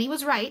smelling. Danny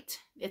was right.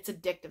 It's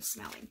addictive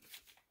smelling.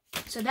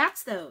 So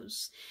that's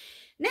those.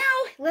 Now,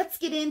 let's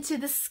get into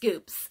the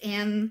scoops,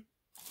 and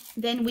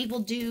then we will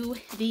do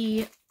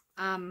the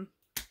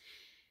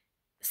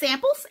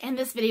samples, and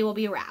this video will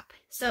be a wrap.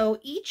 So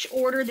each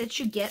order that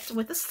you get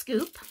with a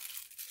scoop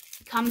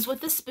comes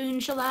with a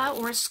spoonula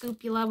or a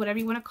scoopula, whatever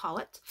you want to call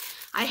it.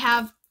 I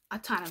have a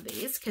ton of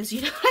these because,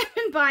 you know, I've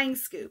been buying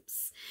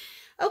scoops.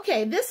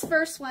 Okay, this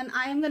first one,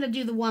 I'm going to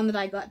do the one that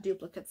I got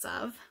duplicates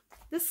of.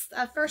 This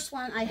first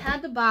one, I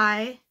had to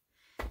buy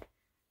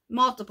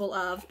multiple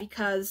of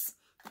because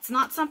it's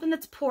not something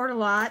that's poured a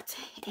lot,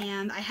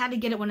 and I had to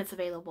get it when it's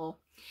available.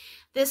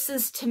 This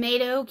is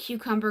Tomato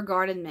Cucumber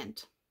Garden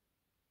Mint.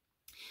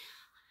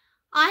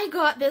 I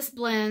got this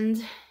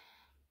blend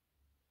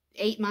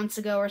 8 months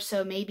ago or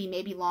so,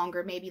 maybe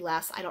longer, maybe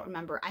less. I don't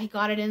remember. I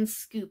got it in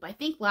Scoop, I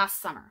think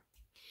last summer.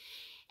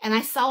 And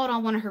I saw it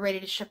on one of her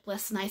ready-to-ship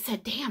lists, and I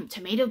said, damn,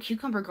 Tomato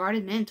Cucumber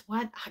Garden Mint.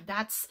 What?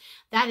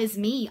 That is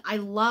me. I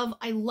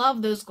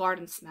love those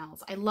garden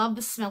smells. I love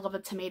the smell of a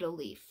tomato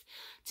leaf.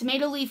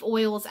 Tomato leaf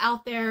oil is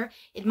out there.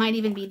 It might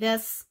even be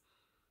this.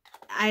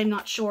 I'm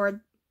not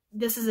sure.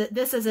 This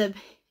is a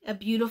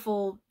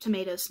beautiful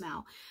tomato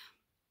smell.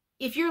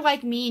 If you're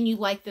like me and you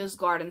like those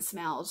garden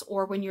smells,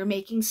 or when you're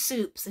making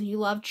soups and you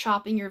love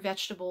chopping your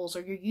vegetables,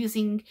 or you're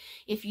using,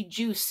 if you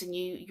juice and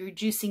you're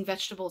juicing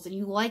vegetables and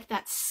you like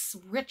that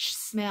rich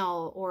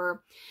smell,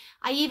 or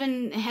I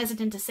even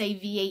hesitant to say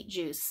V8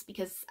 juice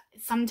because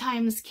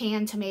sometimes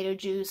canned tomato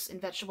juice and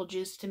vegetable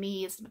juice to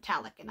me is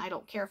metallic and I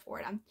don't care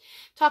for it. I'm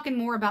talking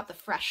more about the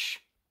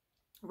fresh,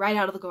 right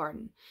out of the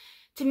garden.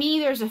 To me,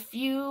 there's a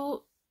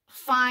few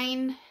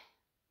fine,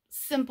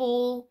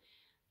 simple,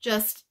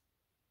 just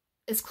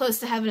as close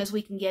to heaven as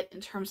we can get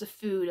in terms of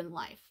food and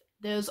life.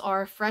 Those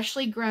are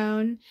freshly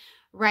grown,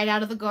 right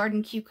out of the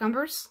garden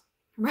cucumbers,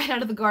 right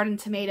out of the garden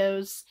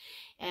tomatoes,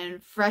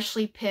 and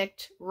freshly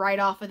picked right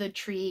off of the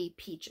tree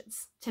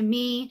peaches. To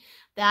me,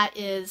 that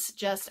is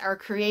just our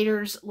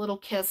Creator's little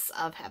kiss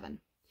of heaven.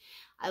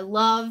 I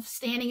love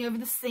standing over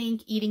the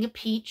sink, eating a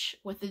peach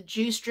with the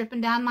juice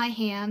dripping down my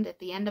hand at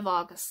the end of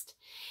August.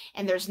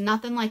 And there's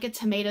nothing like a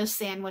tomato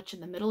sandwich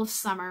in the middle of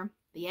summer,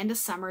 the end of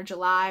summer,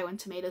 July, when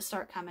tomatoes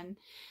start coming,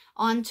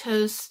 on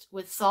toast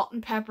with salt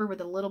and pepper with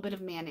a little bit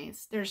of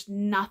mayonnaise. There's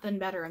nothing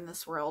better in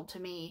this world to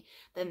me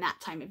than that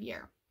time of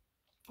year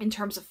in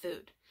terms of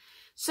food.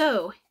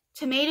 So,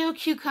 Tomato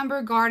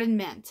Cucumber Garden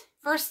Mint.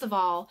 First of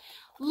all,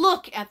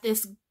 look at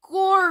this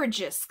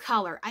gorgeous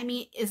color. I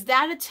mean, is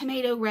that a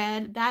tomato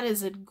red? That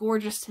is a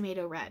gorgeous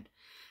tomato red.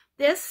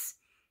 This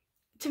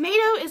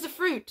tomato is a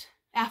fruit,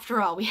 after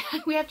all.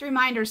 We have to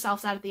remind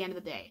ourselves that at the end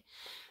of the day.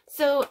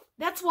 So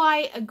that's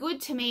why a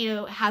good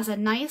tomato has a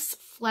nice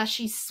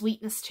fleshy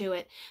sweetness to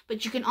it,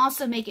 but you can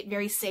also make it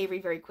very savory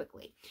very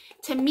quickly.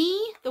 To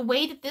me, the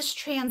way that this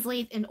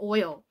translates in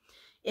oil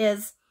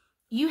is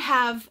you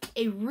have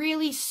a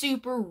really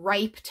super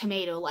ripe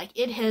tomato. Like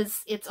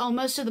it's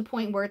almost to the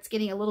point where it's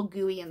getting a little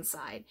gooey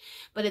inside,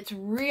 but it's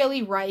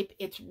really ripe.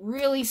 It's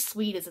really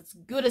sweet. It's as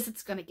good as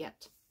it's going to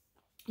get.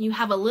 You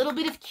have a little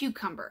bit of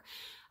cucumber.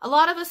 A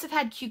lot of us have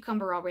had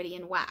cucumber already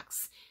in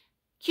wax.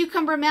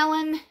 Cucumber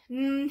melon,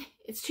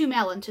 it's too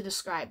melon to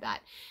describe that.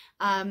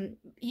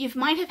 You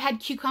might have had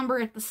cucumber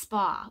at the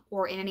spa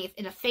or in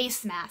a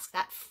face mask,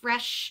 that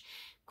fresh,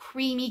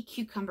 creamy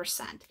cucumber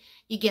scent.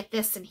 You get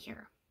this in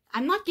here.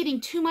 I'm not getting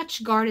too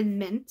much garden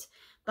mint,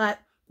 but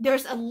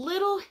there's a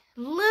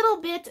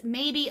little bit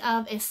maybe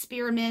of a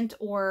spearmint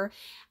or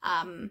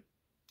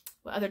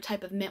what other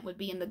type of mint would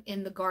be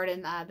in the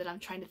garden that I'm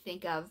trying to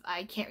think of.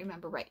 I can't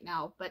remember right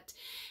now, but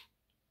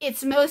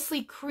it's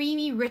mostly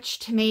creamy, rich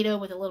tomato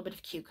with a little bit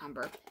of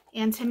cucumber.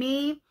 And to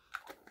me,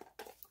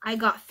 I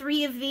got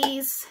 3 of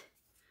these,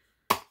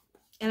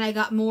 and I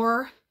got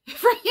more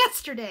from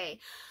yesterday.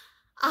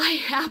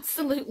 I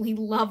absolutely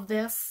love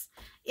this.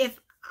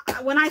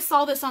 When I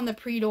saw this on the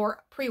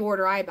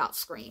pre-order, I about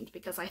screamed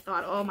because I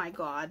thought, oh my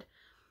God,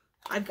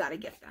 I've got to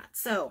get that.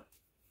 So,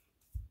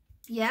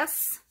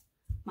 yes,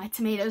 my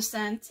tomato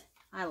scent.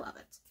 I love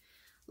it.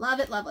 Love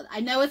it, love it. I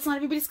know it's not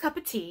everybody's cup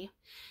of tea,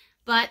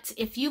 but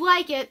if you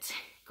like it,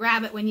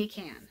 grab it when you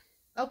can.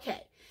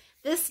 Okay,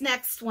 this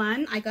next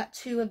one, I got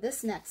 2 of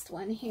this next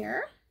one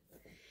here.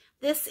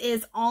 This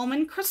is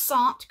almond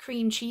croissant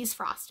cream cheese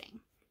frosting.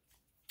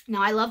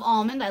 Now, I love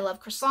almond. I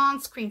love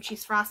croissants, cream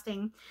cheese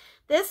frosting.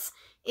 This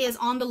is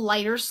on the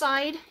lighter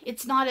side.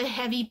 It's not a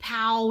heavy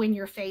pow in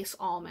your face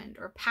almond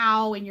or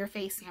pow in your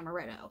face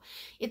amaretto.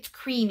 It's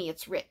creamy,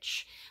 it's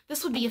rich.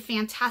 This would be a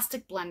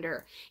fantastic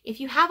blender. If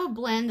you have a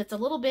blend that's a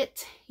little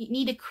bit, you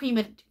need to cream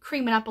it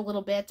up a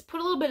little bit.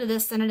 Put a little bit of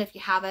this in it if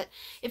you have it.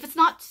 If it's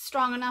not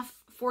strong enough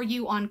for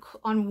you on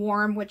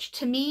warm, which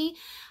to me,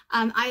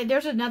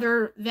 there's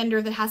another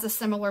vendor that has a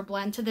similar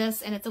blend to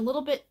this, and it's a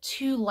little bit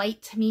too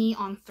light to me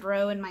on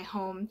throw in my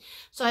home.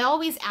 So I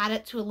always add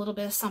it to a little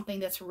bit of something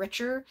that's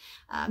richer.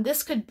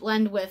 This could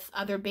blend with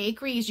other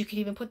bakeries. You could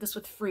even put this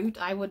with fruit.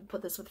 I would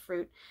put this with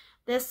fruit.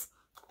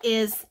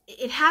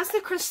 It has the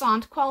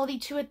croissant quality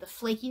to it, the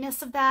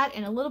flakiness of that,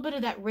 and a little bit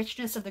of that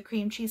richness of the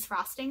cream cheese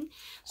frosting.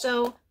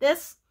 So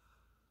this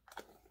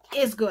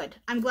is good.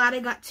 I'm glad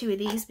I got 2 of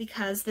these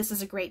because this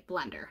is a great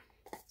blender.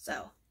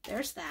 So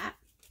there's that.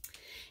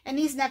 And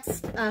these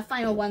next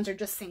final ones are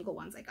just single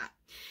ones I got.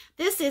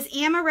 This is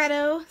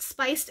amaretto,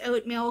 spiced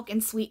oat milk,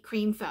 and sweet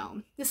cream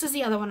foam. This is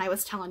the other one I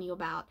was telling you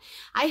about.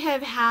 I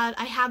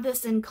have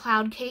this in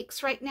cloud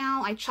cakes right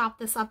now. I chopped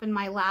this up in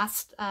my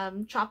last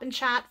chop and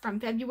chat from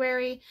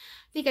February.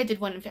 I think I did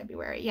one in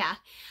February, yeah.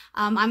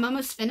 I'm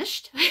almost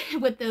finished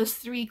with those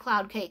 3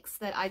 cloud cakes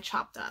that I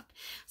chopped up.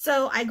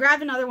 So I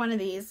grabbed another one of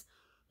these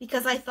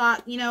because I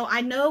thought, you know,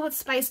 I know what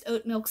spiced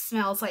oat milk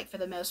smells like for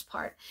the most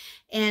part.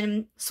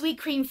 And sweet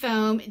cream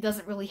foam, it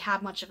doesn't really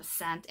have much of a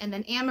scent. And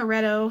then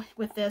amaretto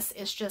with this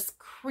is just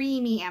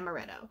creamy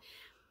amaretto.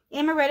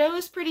 Amaretto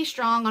is pretty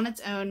strong on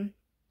its own,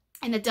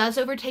 and it does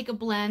overtake a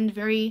blend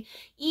very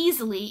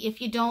easily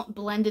if you don't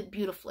blend it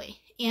beautifully.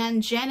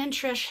 And Jen and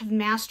Trish have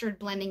mastered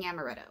blending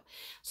amaretto.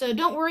 So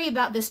don't worry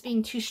about this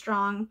being too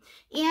strong.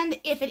 And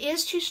if it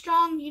is too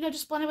strong, you know,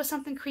 just blend it with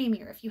something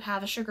creamier. If you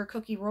have a sugar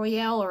cookie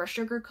royale or a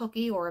sugar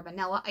cookie or a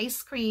vanilla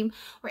ice cream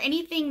or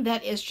anything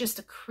that is just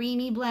a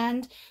creamy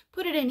blend,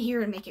 put it in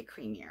here and make it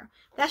creamier.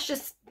 That's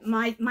just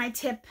my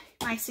tip,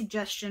 my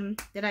suggestion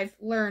that I've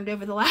learned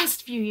over the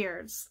last few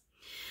years.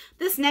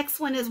 This next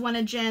one is one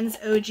of Jen's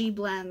OG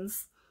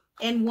blends,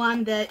 and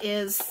one that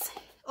is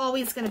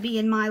always going to be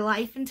in my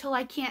life until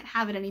I can't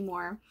have it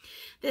anymore.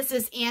 This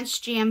is Aunt's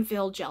Jam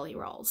Filled Jelly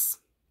Rolls.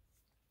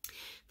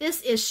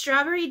 This is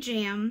strawberry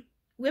jam,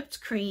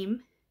 whipped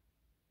cream,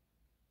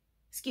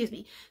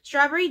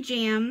 strawberry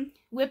jam,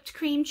 whipped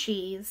cream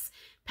cheese,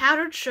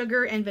 powdered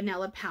sugar, and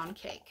vanilla pound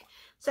cake.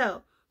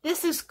 So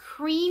this is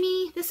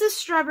creamy. This is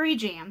strawberry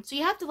jam. So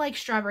you have to like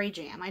strawberry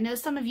jam. I know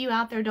some of you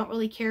out there don't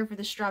really care for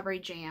the strawberry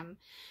jam.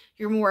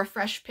 You're more a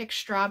fresh picked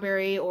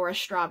strawberry or a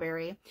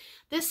strawberry.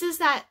 This is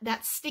that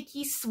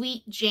sticky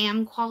sweet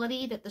jam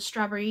quality that the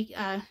strawberry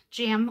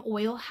jam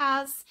oil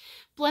has,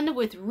 blended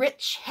with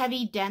rich,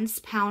 heavy, dense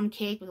pound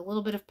cake with a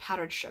little bit of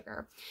powdered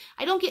sugar.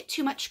 I don't get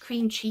too much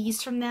cream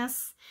cheese from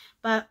this,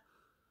 but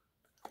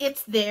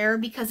it's there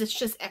because it's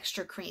just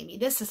extra creamy.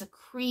 This is a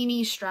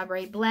creamy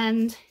strawberry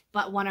blend,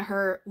 but one of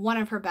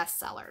her best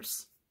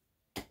sellers.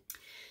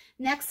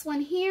 Next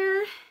one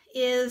here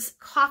is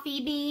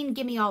Coffee Bean,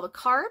 Gimme All the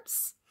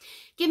Carbs.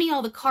 Gimme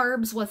All the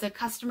Carbs was a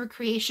customer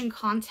creation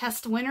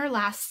contest winner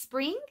last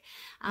spring.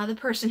 The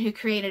person who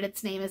created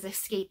its name is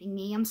escaping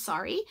me, I'm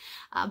sorry.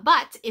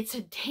 But it's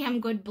a damn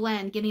good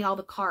blend, Gimme All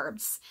the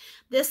Carbs.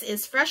 This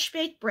is fresh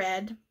baked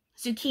bread,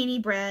 zucchini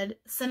bread,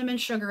 cinnamon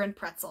sugar, and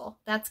pretzel.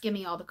 That's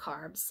Gimme All the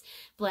Carbs,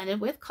 blended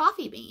with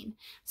coffee bean.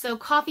 So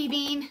coffee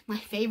bean, my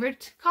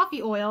favorite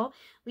coffee oil.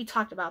 We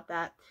talked about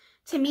that.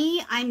 To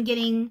me, I'm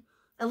getting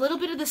a little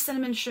bit of the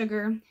cinnamon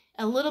sugar,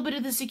 a little bit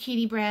of the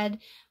zucchini bread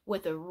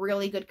with a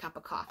really good cup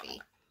of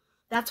coffee.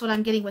 That's what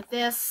I'm getting with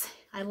this.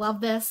 I love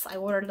this. I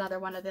ordered another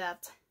one of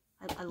that.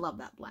 I love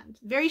that blend.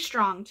 Very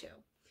strong too.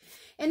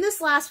 And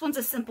this last one's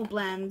a simple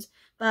blend,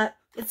 but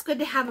it's good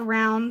to have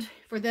around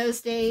for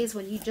those days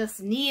when you just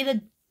need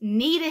a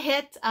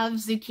hit of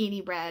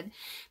zucchini bread.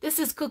 This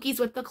is Cookies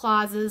with the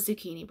Clauses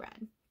zucchini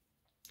bread.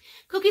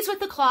 Cookies with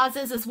the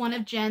Clauses is one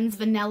of Jen's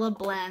vanilla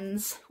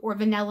blends or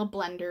vanilla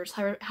blenders,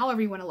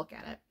 however you want to look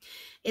at it.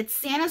 It's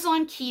Santa's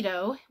on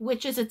Keto,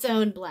 which is its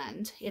own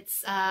blend.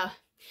 It's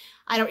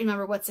I don't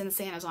remember what's in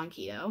Santa's on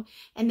Keto.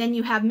 And then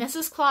you have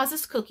Mrs.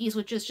 Claus's cookies,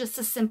 which is just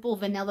a simple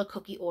vanilla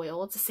cookie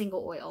oil. It's a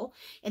single oil.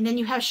 And then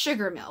you have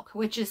sugar milk,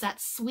 which is that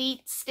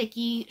sweet,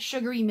 sticky,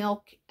 sugary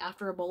milk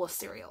after a bowl of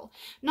cereal.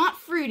 Not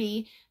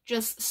fruity,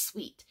 just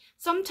sweet.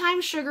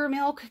 Sometimes sugar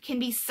milk can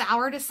be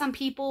sour to some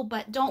people,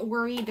 but don't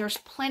worry, there's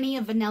plenty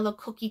of vanilla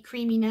cookie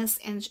creaminess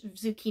and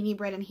zucchini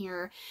bread in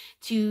here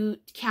to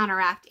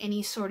counteract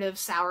any sort of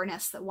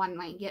sourness that one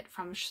might get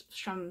from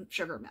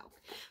sugar milk.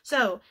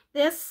 So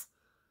this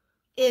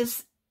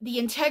is the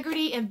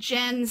integrity of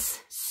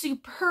Jen's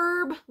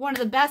superb, one of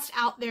the best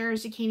out there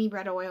zucchini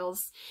bread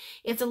oils.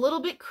 It's a little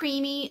bit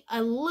creamy,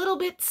 a little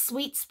bit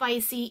sweet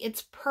spicy.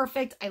 It's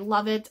perfect. I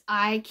love it.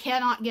 I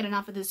cannot get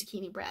enough of the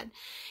zucchini bread.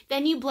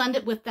 Then you blend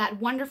it with that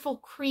wonderful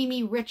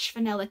creamy rich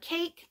vanilla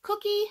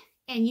cookie,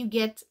 and you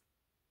get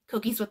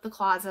Cookies with the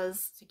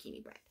Clauses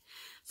zucchini bread.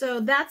 So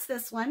that's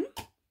this one.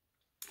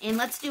 And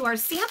let's do our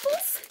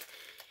samples.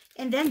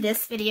 And then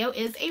this video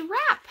is a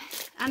wrap.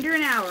 Under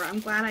an hour. I'm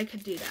glad I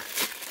could do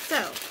that. So,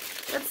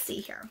 let's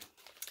see here.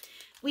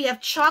 We have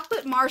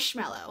chocolate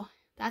marshmallow.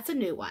 That's a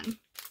new one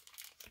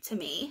to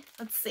me.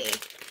 Let's see.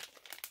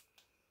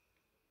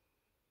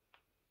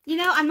 You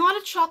know, I'm not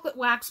a chocolate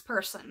wax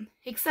person,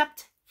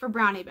 except for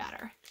brownie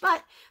batter.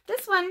 But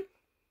this one,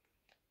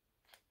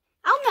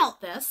 I'll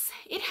melt this.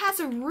 It has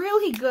a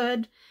really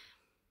good,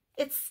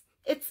 it's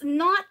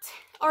not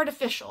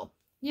artificial.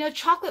 You know,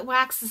 chocolate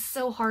wax is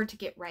so hard to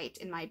get right,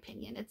 in my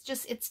opinion.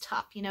 It's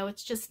tough, you know,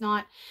 it's just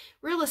not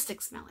realistic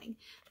smelling.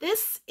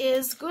 This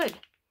is good.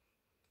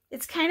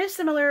 It's kind of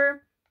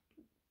similar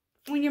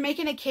when you're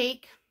making a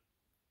cake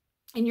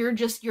and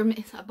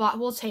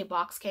we'll say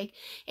box cake,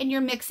 and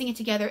you're mixing it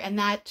together and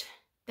that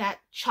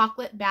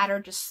chocolate batter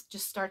just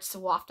starts to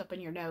waft up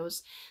in your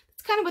nose.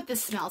 It's kind of what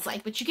this smells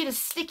like, but you get a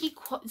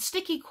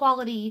sticky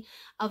quality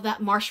of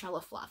that marshmallow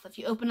fluff. If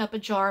you open up a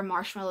jar of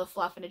marshmallow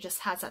fluff and it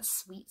just has that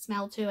sweet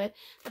smell to it,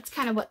 that's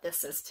kind of what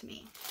this is to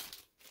me.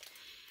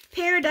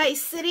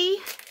 Paradise City,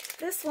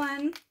 this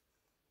one,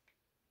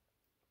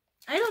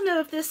 I don't know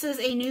if this is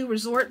a new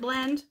resort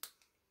blend.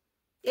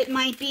 It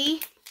might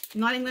be. I'm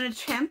not even going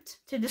to attempt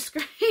to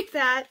describe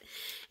that.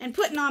 And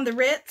putting on the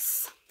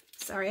Ritz.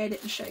 Sorry, I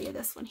didn't show you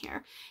this one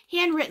here.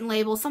 Handwritten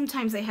label.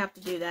 Sometimes they have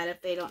to do that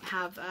if they don't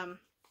have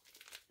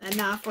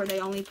enough, or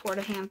they only poured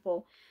a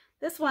handful.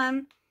 This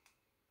one,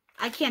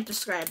 I can't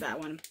describe that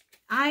one.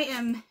 I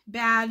am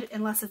bad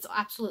unless it's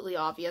absolutely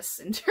obvious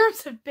in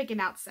terms of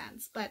picking out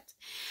scents. But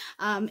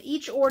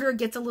each order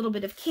gets a little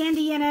bit of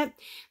candy in it.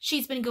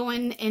 She's been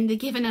going and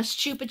giving us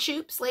Chupa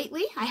Chups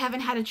lately. I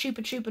haven't had a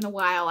Chupa Chup in a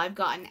while. I've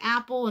gotten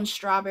apple and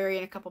strawberry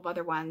and a couple of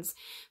other ones.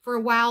 For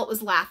a while it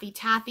was Laffy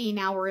Taffy.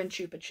 Now we're in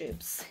Chupa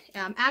Chups.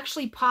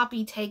 Actually,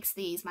 Poppy takes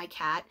these, my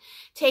cat,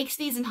 takes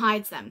these and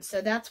hides them. So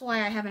that's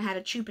why I haven't had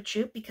a Chupa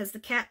Chup, because the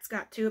cat's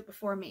got to it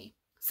before me.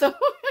 So,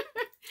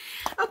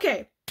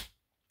 okay.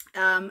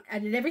 I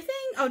did everything?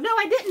 Oh, no,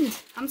 I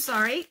didn't. I'm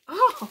sorry.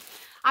 Oh,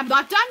 I'm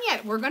not done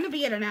yet. We're going to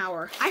be at an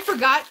hour. I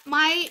forgot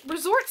my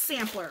resort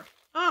sampler.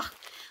 Oh,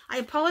 I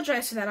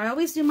apologize for that. I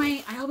always do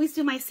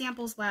my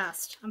samples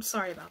last. I'm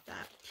sorry about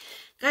that.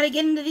 Got to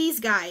get into these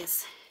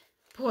guys.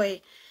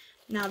 Boy,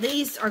 now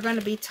these are going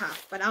to be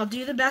tough, but I'll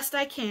do the best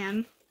I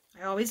can.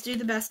 I always do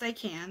the best I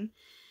can.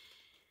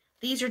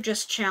 These are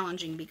just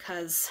challenging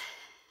because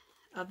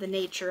of the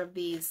nature of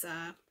these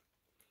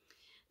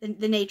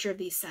the nature of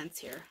these scents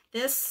here.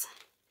 This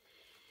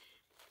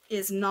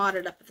is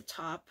knotted up at the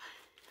top.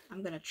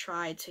 I'm going to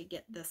try to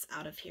get this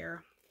out of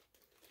here.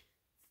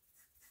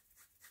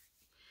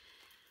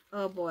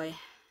 Oh boy.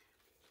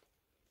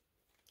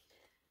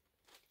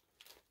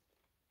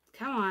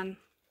 Come on.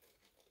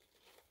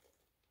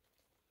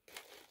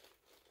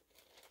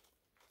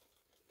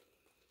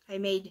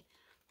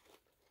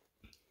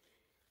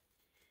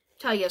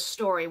 Tell you a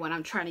story when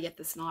I'm trying to get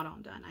this knot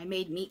on done. I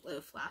made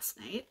meatloaf last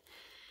night.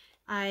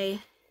 I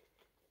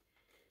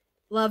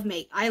love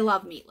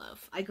meatloaf.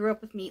 I grew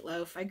up with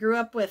meatloaf. I grew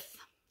up with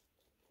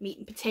meat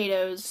and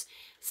potatoes,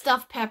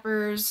 stuffed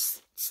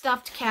peppers,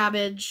 stuffed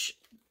cabbage,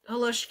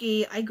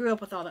 halushki. I grew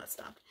up with all that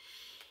stuff.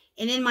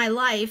 And in my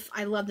life,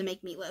 I love to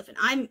make meatloaf.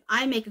 And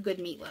I make a good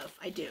meatloaf.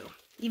 I do.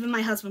 Even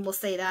my husband will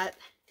say that.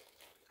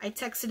 I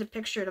texted a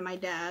picture to my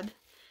dad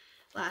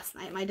last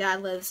night. My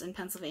dad lives in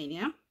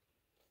Pennsylvania.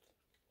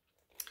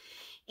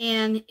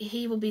 And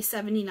he will be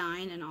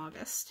 79 in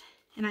August.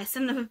 And I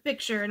sent him a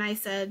picture and I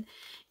said,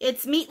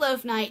 "It's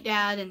meatloaf night,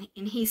 Dad."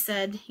 And he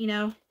said, "You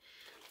know,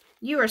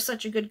 you are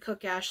such a good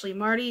cook, Ashley.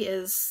 Marty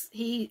is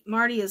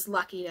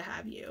lucky to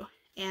have you."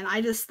 And I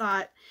just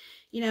thought,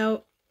 you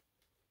know,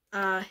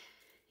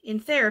 in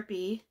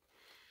therapy,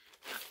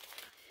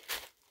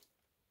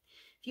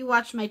 if you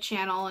watch my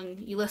channel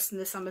and you listen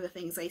to some of the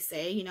things I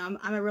say, you know,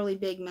 I'm a really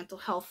big mental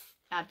health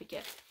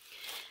advocate.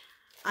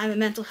 I'm a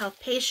mental health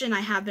patient.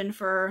 I have been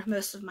for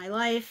most of my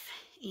life,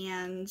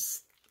 and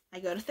I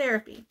go to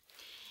therapy.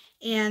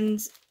 And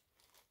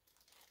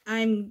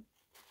I'm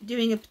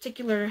doing a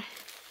particular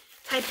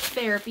type of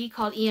therapy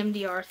called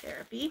EMDR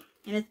therapy.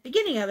 And at the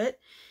beginning of it,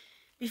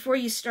 before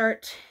you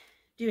start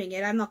doing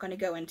it. I'm not going to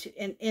go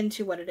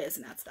into what it is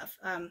and that stuff.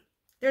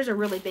 There's a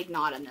really big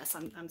knot in this.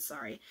 I'm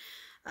sorry.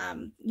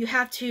 You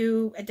have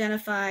to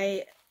identify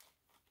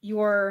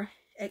your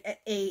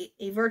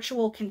a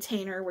virtual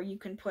container where you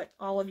can put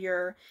all of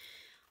your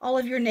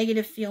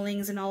negative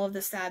feelings and all of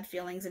the sad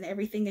feelings and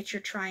everything that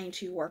you're trying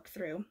to work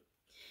through.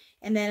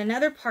 And then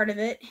another part of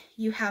it,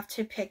 you have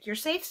to pick your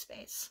safe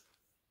space.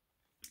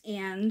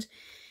 And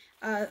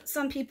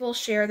some people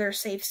share their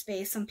safe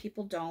space, some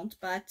people don't,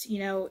 but you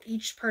know,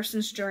 each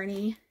person's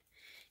journey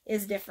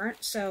is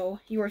different, so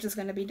yours is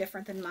going to be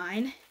different than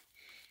mine.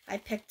 I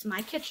picked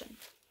my kitchen.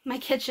 My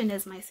kitchen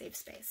is my safe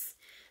space.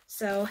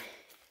 So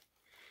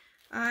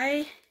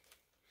I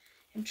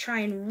am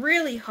trying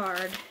really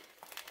hard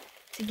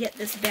to get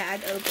this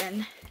bag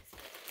open.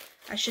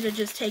 I should have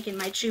just taken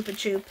my Chupa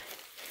Chup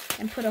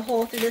and put a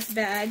hole through this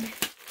bag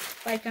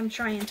like I'm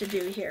trying to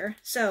do here.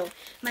 So,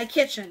 my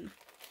kitchen.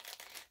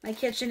 My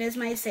kitchen is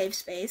my safe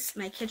space.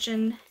 My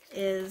kitchen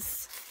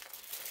is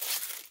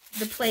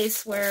the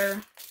place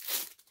where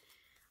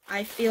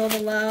I feel the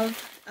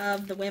love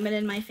of the women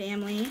in my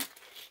family.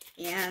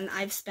 And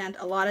I've spent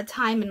a lot of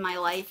time in my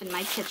life in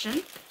my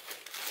kitchen.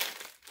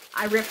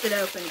 I ripped it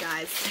open,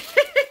 guys.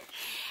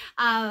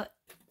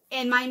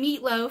 And my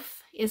meatloaf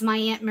is my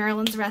Aunt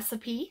Marilyn's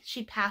recipe.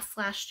 She passed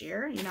last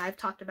year. You know, I've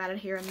talked about it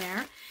here and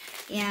there.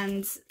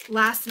 And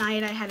last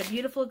night I had a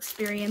beautiful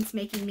experience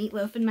making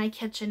meatloaf in my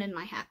kitchen in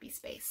my happy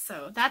space.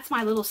 So that's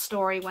my little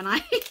story when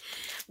I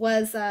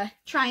was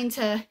trying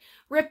to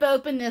rip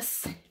open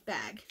this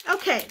bag.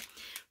 Okay,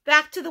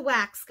 back to the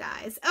wax,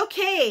 guys.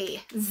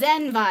 Okay,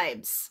 Zen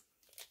vibes.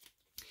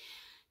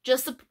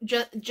 Just a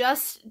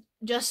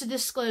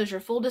disclosure,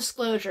 full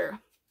disclosure.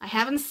 I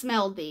haven't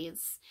smelled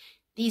these.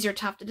 These are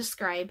tough to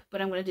describe,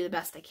 but I'm going to do the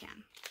best I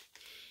can.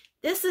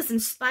 This is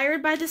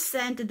inspired by the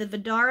scent at the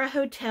Vidara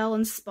Hotel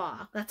and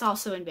Spa. That's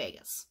also in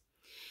Vegas.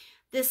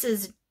 This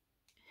is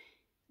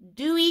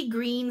dewy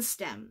green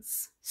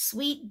stems,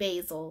 sweet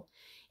basil,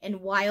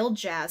 and wild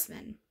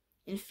jasmine.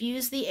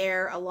 Infuse the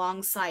air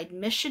alongside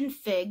mission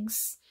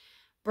figs,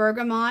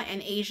 bergamot,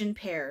 and Asian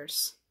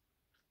pears.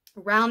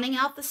 Rounding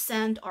out the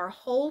scent are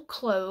whole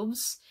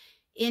cloves,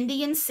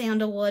 Indian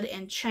sandalwood,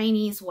 and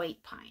Chinese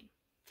white pine.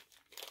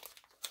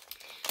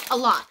 A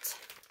lot.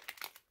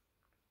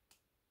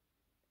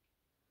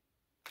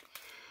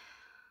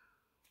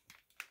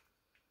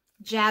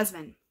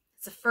 Jasmine.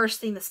 It's the first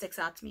thing that sticks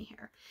out to me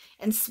here.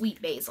 And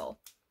sweet basil.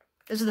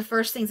 Those are the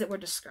first things that were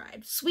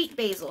described. Sweet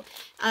basil.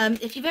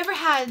 If you've ever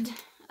had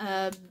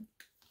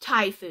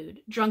Thai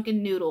food,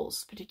 drunken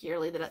noodles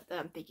particularly that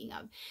I'm thinking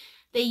of,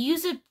 they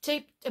use a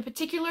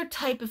particular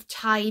type of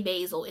Thai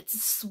basil. It's a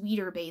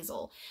sweeter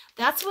basil.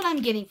 That's what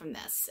I'm getting from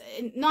this.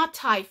 Not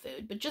Thai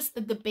food, but just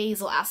the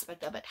basil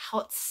aspect of it.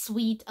 How it's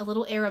sweet, a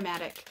little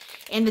aromatic,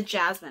 and the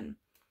jasmine.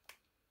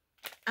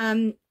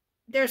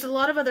 There's a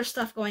lot of other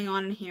stuff going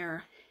on in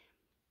here.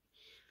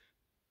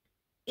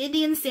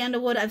 Indian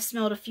sandalwood I've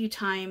smelled a few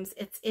times.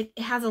 It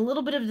has a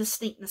little bit of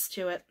distinctness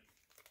to it.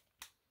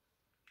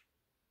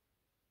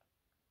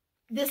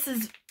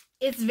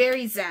 It's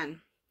very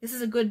zen. This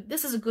is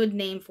a good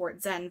name for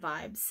it, Zen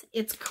vibes.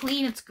 It's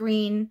clean, it's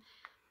green.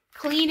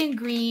 Clean and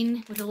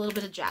green with a little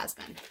bit of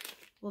jasmine.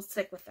 We'll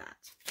stick with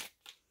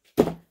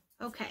that.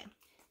 Okay.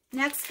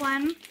 Next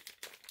one.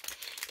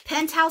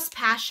 Penthouse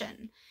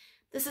Passion.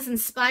 This is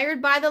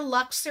inspired by the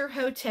Luxor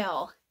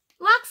Hotel.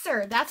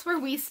 Luxor, that's where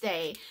we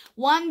stay.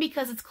 One,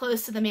 because it's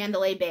close to the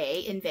Mandalay Bay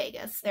in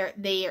Vegas.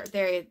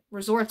 Their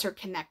resorts are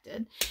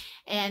connected.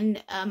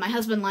 And my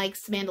husband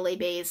likes Mandalay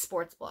Bay's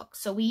sports book.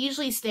 So we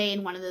usually stay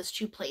in one of those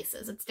two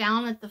places. It's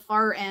down at the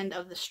far end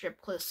of the strip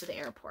close to the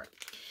airport.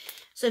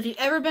 So if you've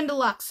ever been to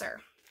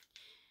Luxor,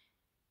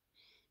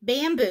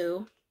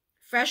 bamboo,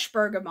 fresh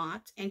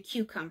bergamot, and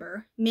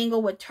cucumber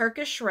mingle with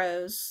Turkish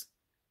rose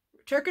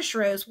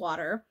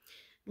water,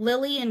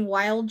 lily and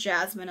wild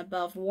jasmine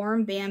above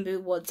warm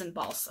bamboo woods and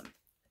balsam.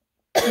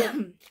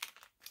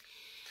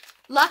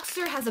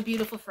 Luxor has a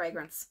beautiful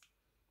fragrance.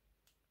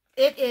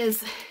 It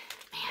is,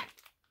 man,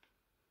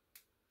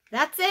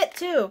 that's it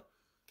too.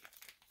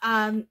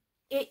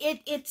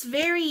 It's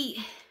very,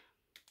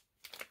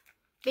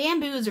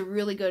 bamboo is a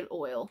really good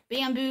oil.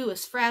 Bamboo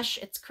is fresh,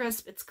 it's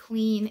crisp, it's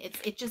clean, it's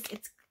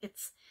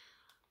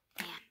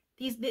man,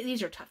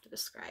 these are tough to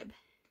describe.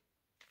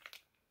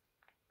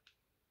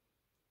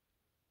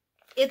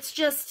 It's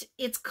just,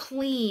 it's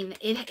clean.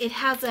 It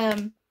has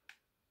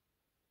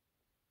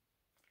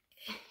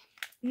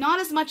not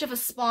as much of a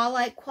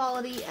spa-like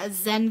quality as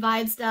Zen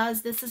Vibes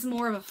does. This is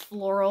more of a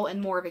floral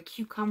and more of a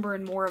cucumber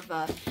and more of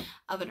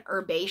an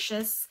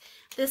herbaceous.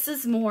 This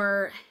is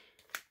more,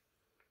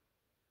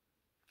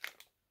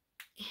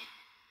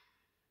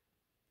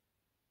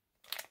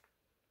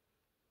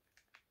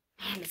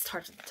 man, it's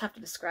tough to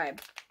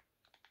describe.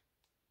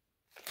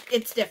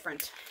 It's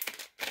different.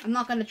 I'm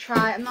not gonna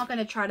try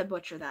to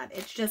butcher that.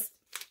 It's just,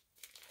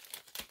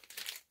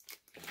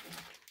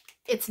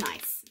 it's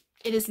nice.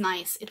 It is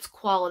nice. It's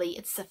quality.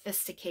 It's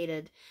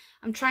sophisticated.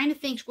 I'm trying to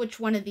think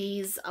which one of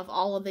these, of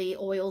all of the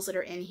oils that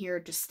are in here,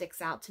 just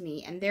sticks out to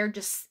me. And they're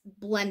just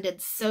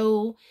blended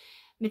so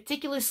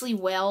meticulously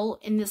well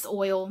in this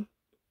oil.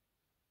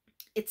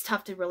 It's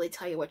tough to really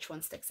tell you which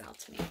one sticks out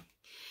to me.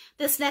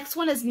 This next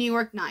one is New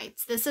York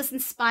Nights. This is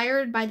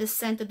inspired by the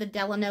scent of the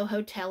Delano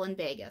Hotel in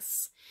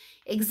Vegas.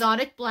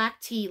 Exotic black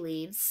tea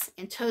leaves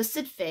and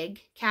toasted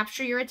fig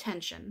capture your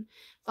attention,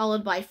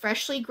 followed by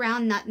freshly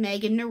ground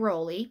nutmeg and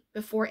neroli,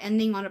 before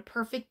ending on a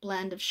perfect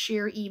blend of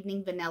sheer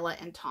evening vanilla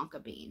and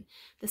tonka bean.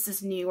 This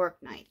is New York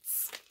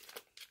Nights.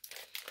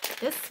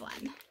 This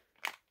one,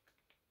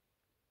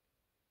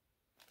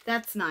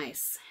 that's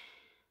nice.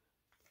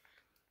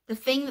 The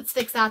thing that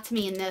sticks out to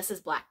me in this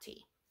is black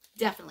tea.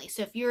 Definitely.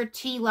 So if you're a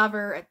tea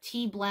lover, a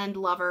tea blend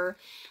lover,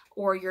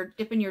 or you're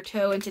dipping your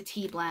toe into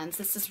tea blends,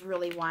 this is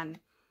really one.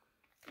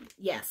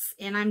 Yes.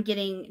 And I'm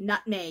getting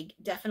nutmeg,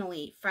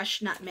 definitely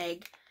fresh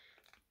nutmeg.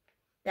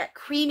 That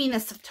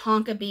creaminess of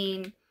tonka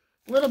bean,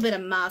 a little bit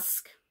of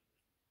musk.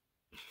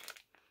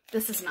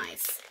 This is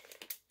nice.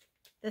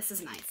 This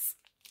is nice.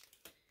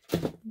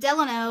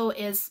 Delano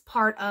is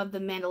part of the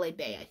Mandalay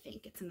Bay, I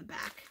think. It's in the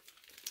back.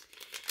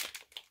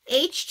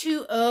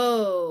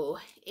 H2O.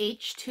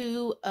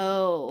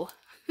 H2O.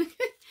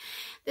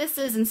 This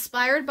is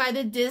inspired by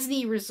the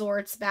Disney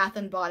Resorts Bath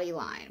and Body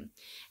line.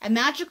 A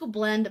magical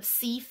blend of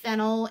sea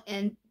fennel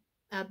and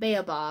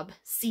baobab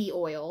sea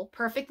oil,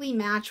 perfectly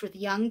matched with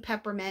young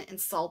peppermint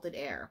and salted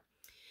air.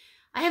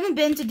 I haven't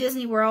been to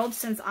Disney World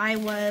since I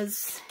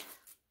was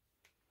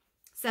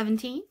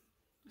 17,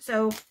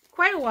 so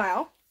quite a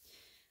while.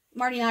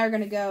 Marty and I are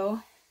going to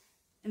go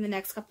in the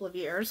next couple of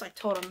years. I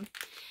told him,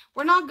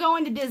 we're not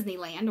going to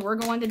Disneyland, we're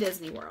going to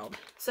Disney World.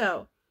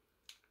 So,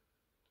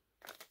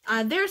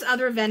 there's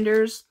other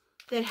vendors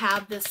that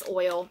have this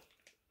oil,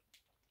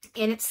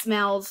 and it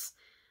smells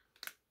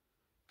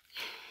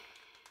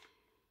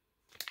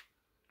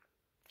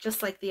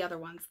just like the other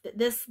ones.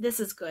 This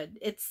is good.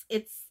 It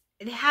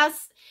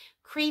has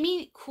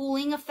creamy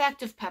cooling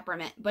effect of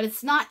peppermint, but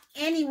it's not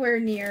anywhere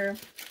near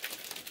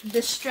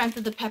the strength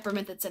of the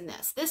peppermint that's in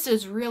this. This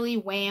is really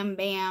wham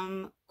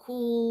bam,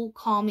 cool,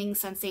 calming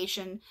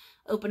sensation.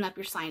 Open up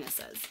your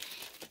sinuses.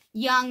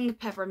 Young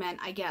peppermint,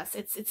 I guess.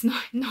 It's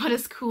not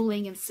as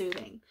cooling and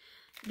soothing.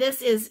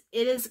 It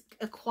is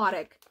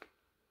aquatic.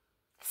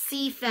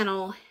 Sea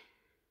fennel.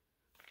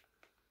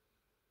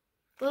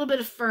 A little bit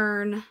of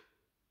fern. A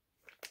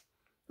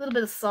little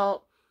bit of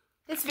salt.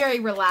 It's very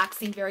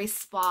relaxing, very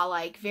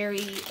spa-like,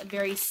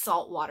 very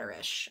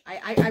saltwater-ish.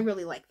 I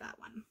really like that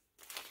one.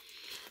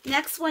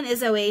 Next one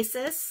is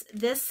Oasis.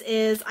 This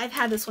is, I've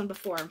had this one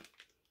before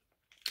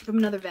from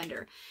another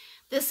vendor.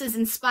 This is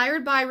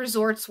inspired by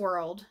Resorts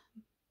World.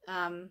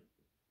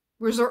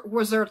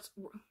 Resorts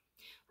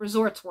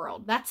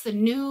World. That's the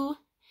new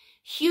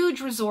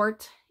huge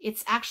resort.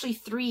 It's actually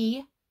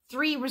three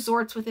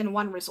resorts within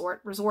one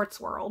resort.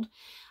 Resorts World.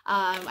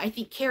 I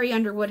think Carrie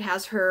Underwood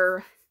has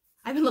her,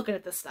 I've been looking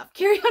at this stuff.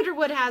 Carrie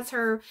Underwood has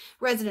her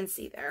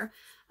residency there.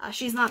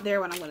 She's not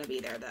there when I'm going to be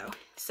there though.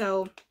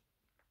 So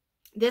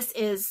this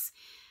is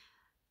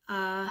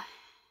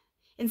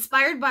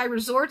inspired by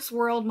Resorts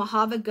World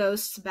Mojave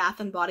Ghost's Bath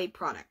and Body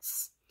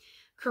products.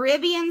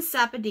 Caribbean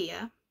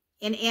Sapodilla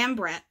and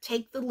Ambrette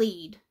take the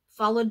lead,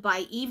 followed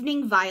by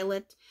Evening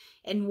Violet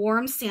and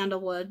Warm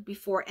Sandalwood,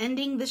 before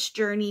ending this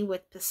journey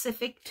with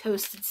Pacific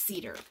Toasted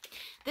Cedar.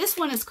 This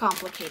one is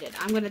complicated.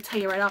 I'm going to tell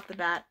you right off the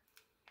bat.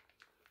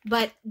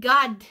 But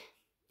God,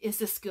 is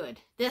this good.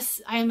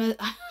 This, I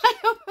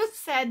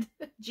almost said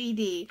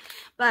GD,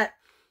 but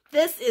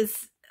this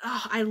is,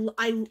 oh,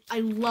 I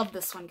love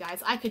this one,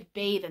 guys. I could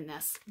bathe in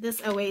this.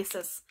 This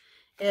Oasis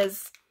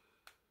is,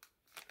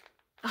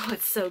 oh,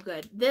 it's so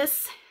good.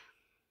 This,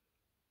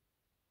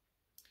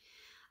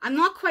 I'm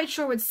not quite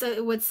sure what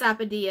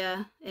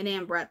Sapodilla and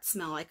Ambrette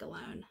smell like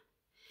alone,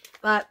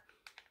 but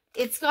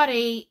it's got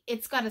a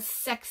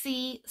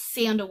sexy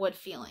sandalwood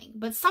feeling.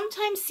 But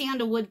sometimes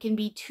sandalwood can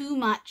be too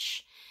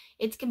much.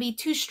 It can be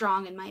too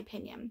strong, in my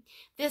opinion.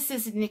 This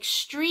is an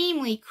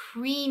extremely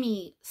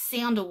creamy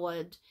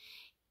sandalwood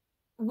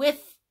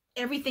with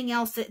everything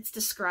else that's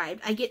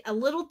described. I get a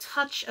little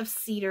touch of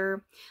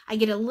cedar. I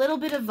get a little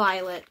bit of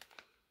violet.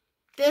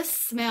 This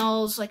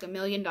smells like $1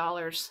 million.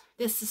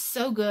 This is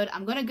so good.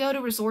 I'm going to go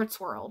to Resorts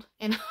World,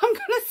 and I'm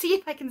going to see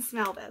if I can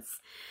smell this.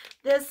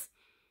 This,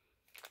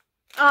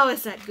 oh,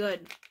 is that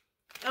good?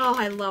 Oh,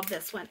 I love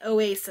this one.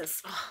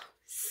 Oasis. Oh,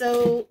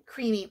 so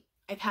creamy.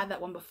 I've had that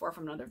one before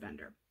from another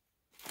vendor.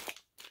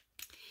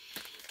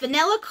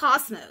 Vanilla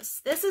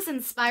Cosmos. This is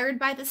inspired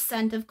by the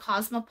scent of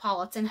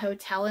Cosmopolitan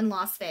Hotel in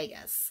Las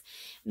Vegas.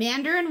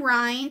 Mandarin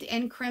rind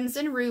and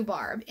crimson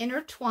rhubarb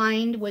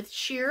intertwined with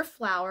sheer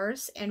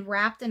flowers and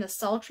wrapped in a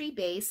sultry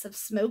base of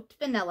smoked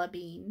vanilla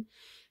bean,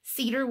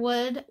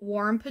 cedarwood,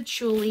 warm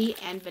patchouli,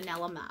 and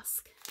vanilla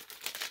musk.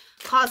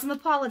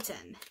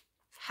 Cosmopolitan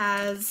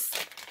has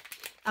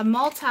a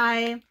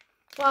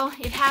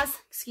it has,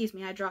 excuse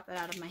me, I dropped that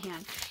out of my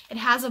hand. It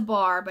has a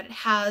bar, but it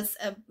has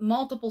a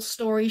multiple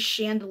story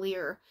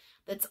chandelier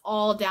that's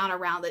all down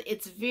around it.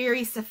 It's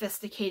very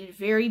sophisticated,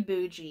 very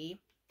bougie.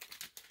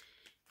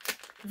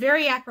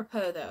 Very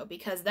apropos though,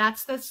 because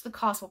that's the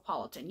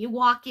Cosmopolitan. You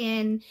walk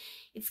in,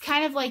 it's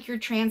kind of like you're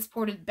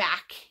transported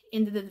back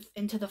into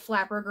the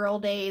flapper girl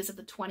days of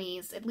the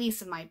 20s, at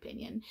least in my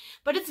opinion.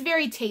 But it's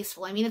very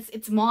tasteful. I mean,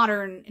 it's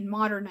modern, in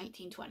modern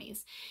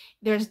 1920s.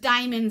 There's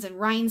diamonds and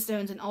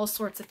rhinestones and all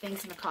sorts of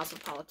things in the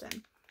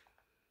Cosmopolitan.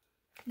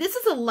 This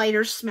is a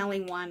lighter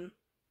smelling one.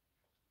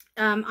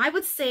 I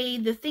would say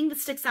the thing that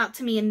sticks out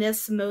to me in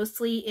this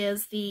mostly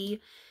is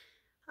the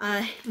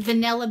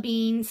vanilla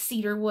bean,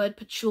 cedarwood,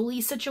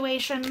 patchouli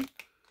situation.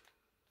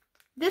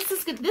 This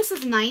is good. This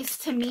is nice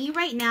to me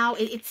right now.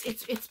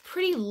 It's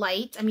pretty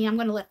light. I mean, I'm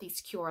going to let these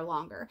cure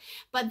longer,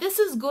 but this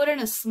is good in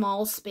a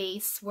small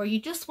space where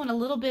you just want a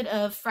little bit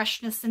of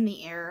freshness in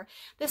the air.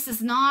 This is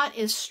not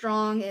as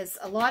strong as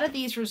a lot of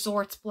these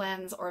resorts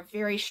blends are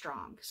very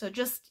strong. So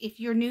just if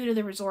you're new to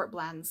the resort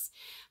blends,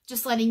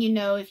 just letting you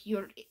know, if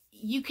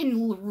you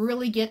can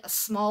really get a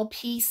small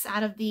piece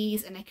out of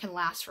these and it can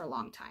last for a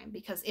long time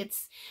because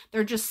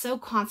they're just so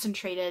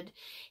concentrated.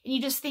 And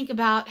you just think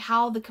about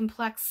how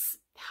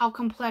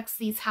complex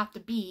these have to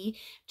be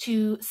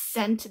to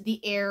scent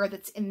the air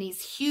that's in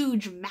these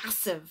huge,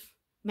 massive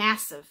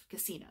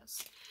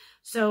casinos.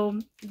 So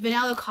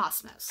Vanilla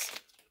Cosmos.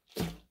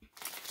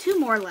 2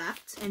 more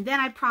left, and then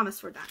I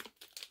promise we're done.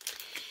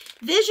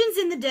 Visions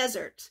in the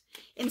Desert,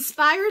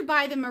 inspired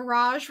by the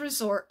Mirage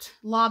Resort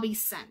lobby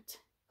scent.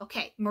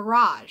 Okay,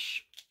 Mirage.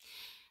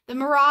 The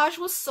Mirage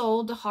was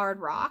sold to Hard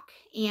Rock,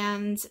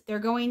 and they're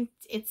going,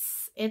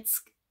 it's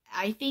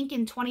I think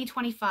in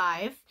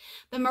 2025.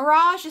 The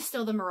Mirage is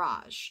still the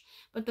Mirage,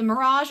 but the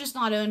Mirage is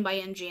not owned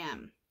by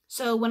MGM.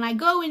 So when I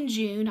go in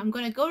June, I'm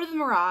going to go to the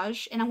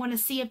Mirage, and I want to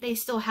see if they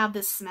still have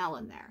this smell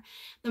in there.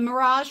 The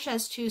Mirage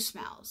has 2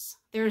 smells.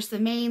 There's the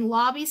main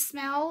lobby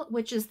smell,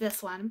 which is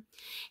this one,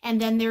 and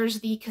then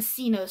there's the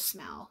casino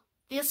smell.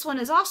 This one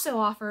is also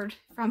offered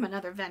from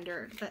another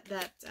vendor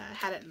that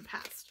had it in the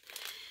past.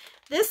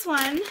 This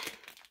one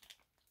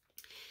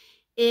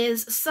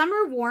is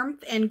Summer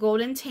Warmth and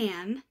Golden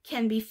Tan,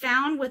 can be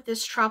found with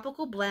this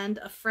tropical blend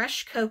of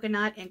fresh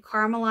coconut and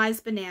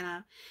caramelized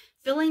banana,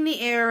 filling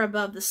the air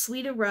above the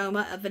sweet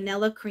aroma of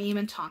vanilla cream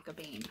and tonka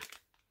bean.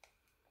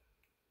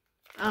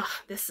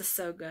 Ah, this is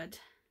so good.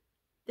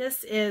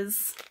 This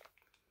is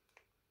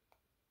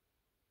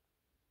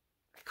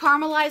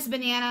caramelized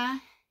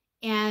banana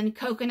and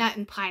coconut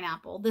and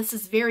pineapple. This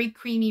is very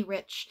creamy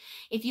rich.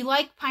 If you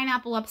like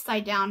pineapple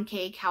upside down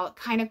cake, how it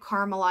kind of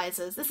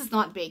caramelizes, this is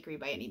not bakery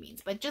by any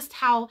means, but just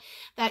how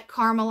that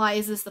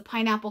caramelizes, the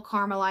pineapple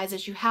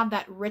caramelizes, you have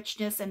that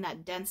richness and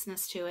that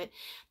denseness to it.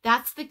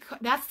 That's the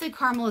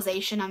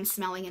caramelization I'm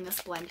smelling in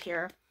this blend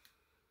here.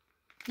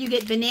 You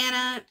get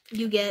banana,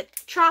 you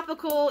get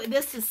tropical.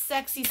 This is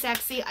sexy,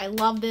 sexy. I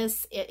love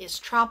this. It is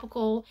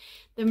tropical.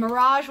 The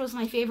Mirage was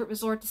my favorite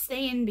resort to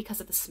stay in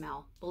because of the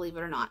smell, believe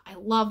it or not. I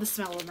love the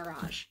smell of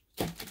Mirage.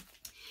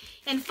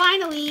 And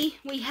finally,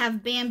 we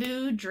have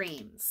Bamboo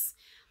Dreams,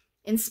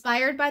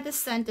 inspired by the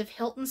scent of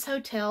Hilton's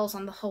hotels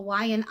on the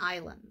Hawaiian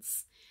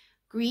Islands.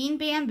 Green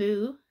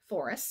bamboo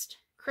forest,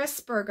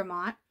 crisp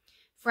bergamot,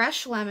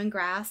 fresh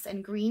lemongrass,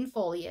 and green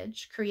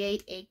foliage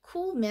create a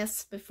cool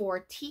mist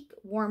before teak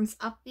warms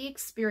up the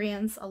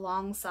experience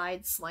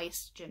alongside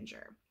sliced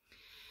ginger.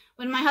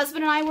 When my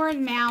husband and I were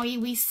in Maui,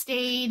 we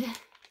stayed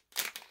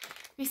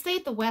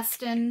at the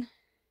Westin.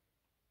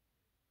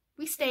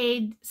 We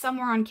stayed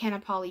somewhere on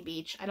Kanapali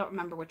Beach. I don't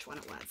remember which one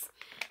it was.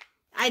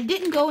 I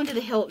didn't go into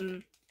the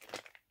Hilton,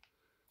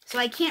 so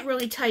I can't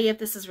really tell you if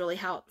this is really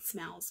how it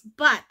smells.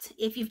 But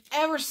if you've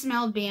ever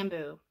smelled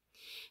bamboo,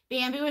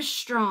 bamboo is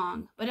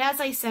strong, but as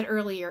I said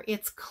earlier,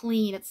 it's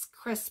clean, it's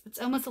crisp, it's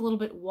almost a little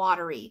bit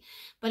watery,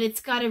 but it's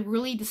got a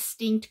really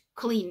distinct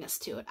cleanness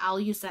to it. I'll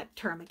use that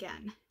term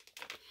again.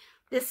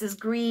 This is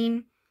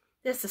green,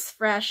 this is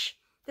fresh,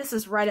 this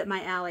is right up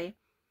my alley.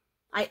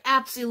 I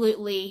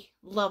absolutely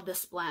love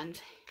this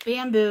blend.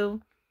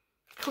 Bamboo,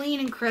 clean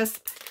and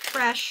crisp,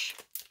 fresh,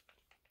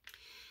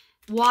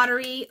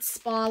 watery,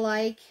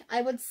 spa-like.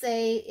 I would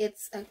say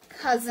it's a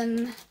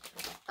cousin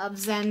of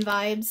Zen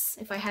vibes,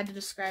 if I had to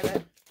describe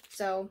it.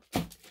 So,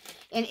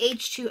 and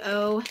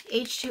H2O.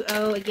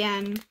 H2O,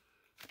 again,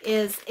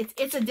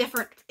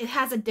 it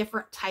has a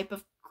different type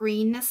of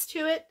greenness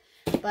to it,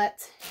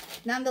 but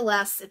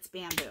nonetheless, it's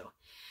bamboo.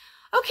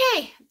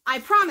 Okay, I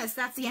promise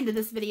that's the end of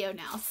this video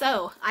now.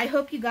 So, I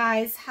hope you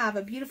guys have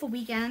a beautiful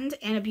weekend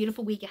and a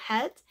beautiful week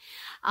ahead.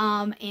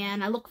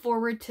 And I look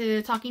forward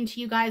to talking to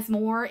you guys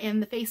more in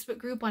the Facebook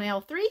group on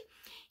L3.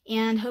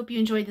 And hope you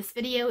enjoyed this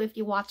video if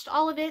you watched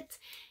all of it.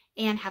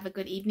 And have a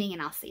good evening,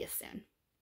 and I'll see you soon.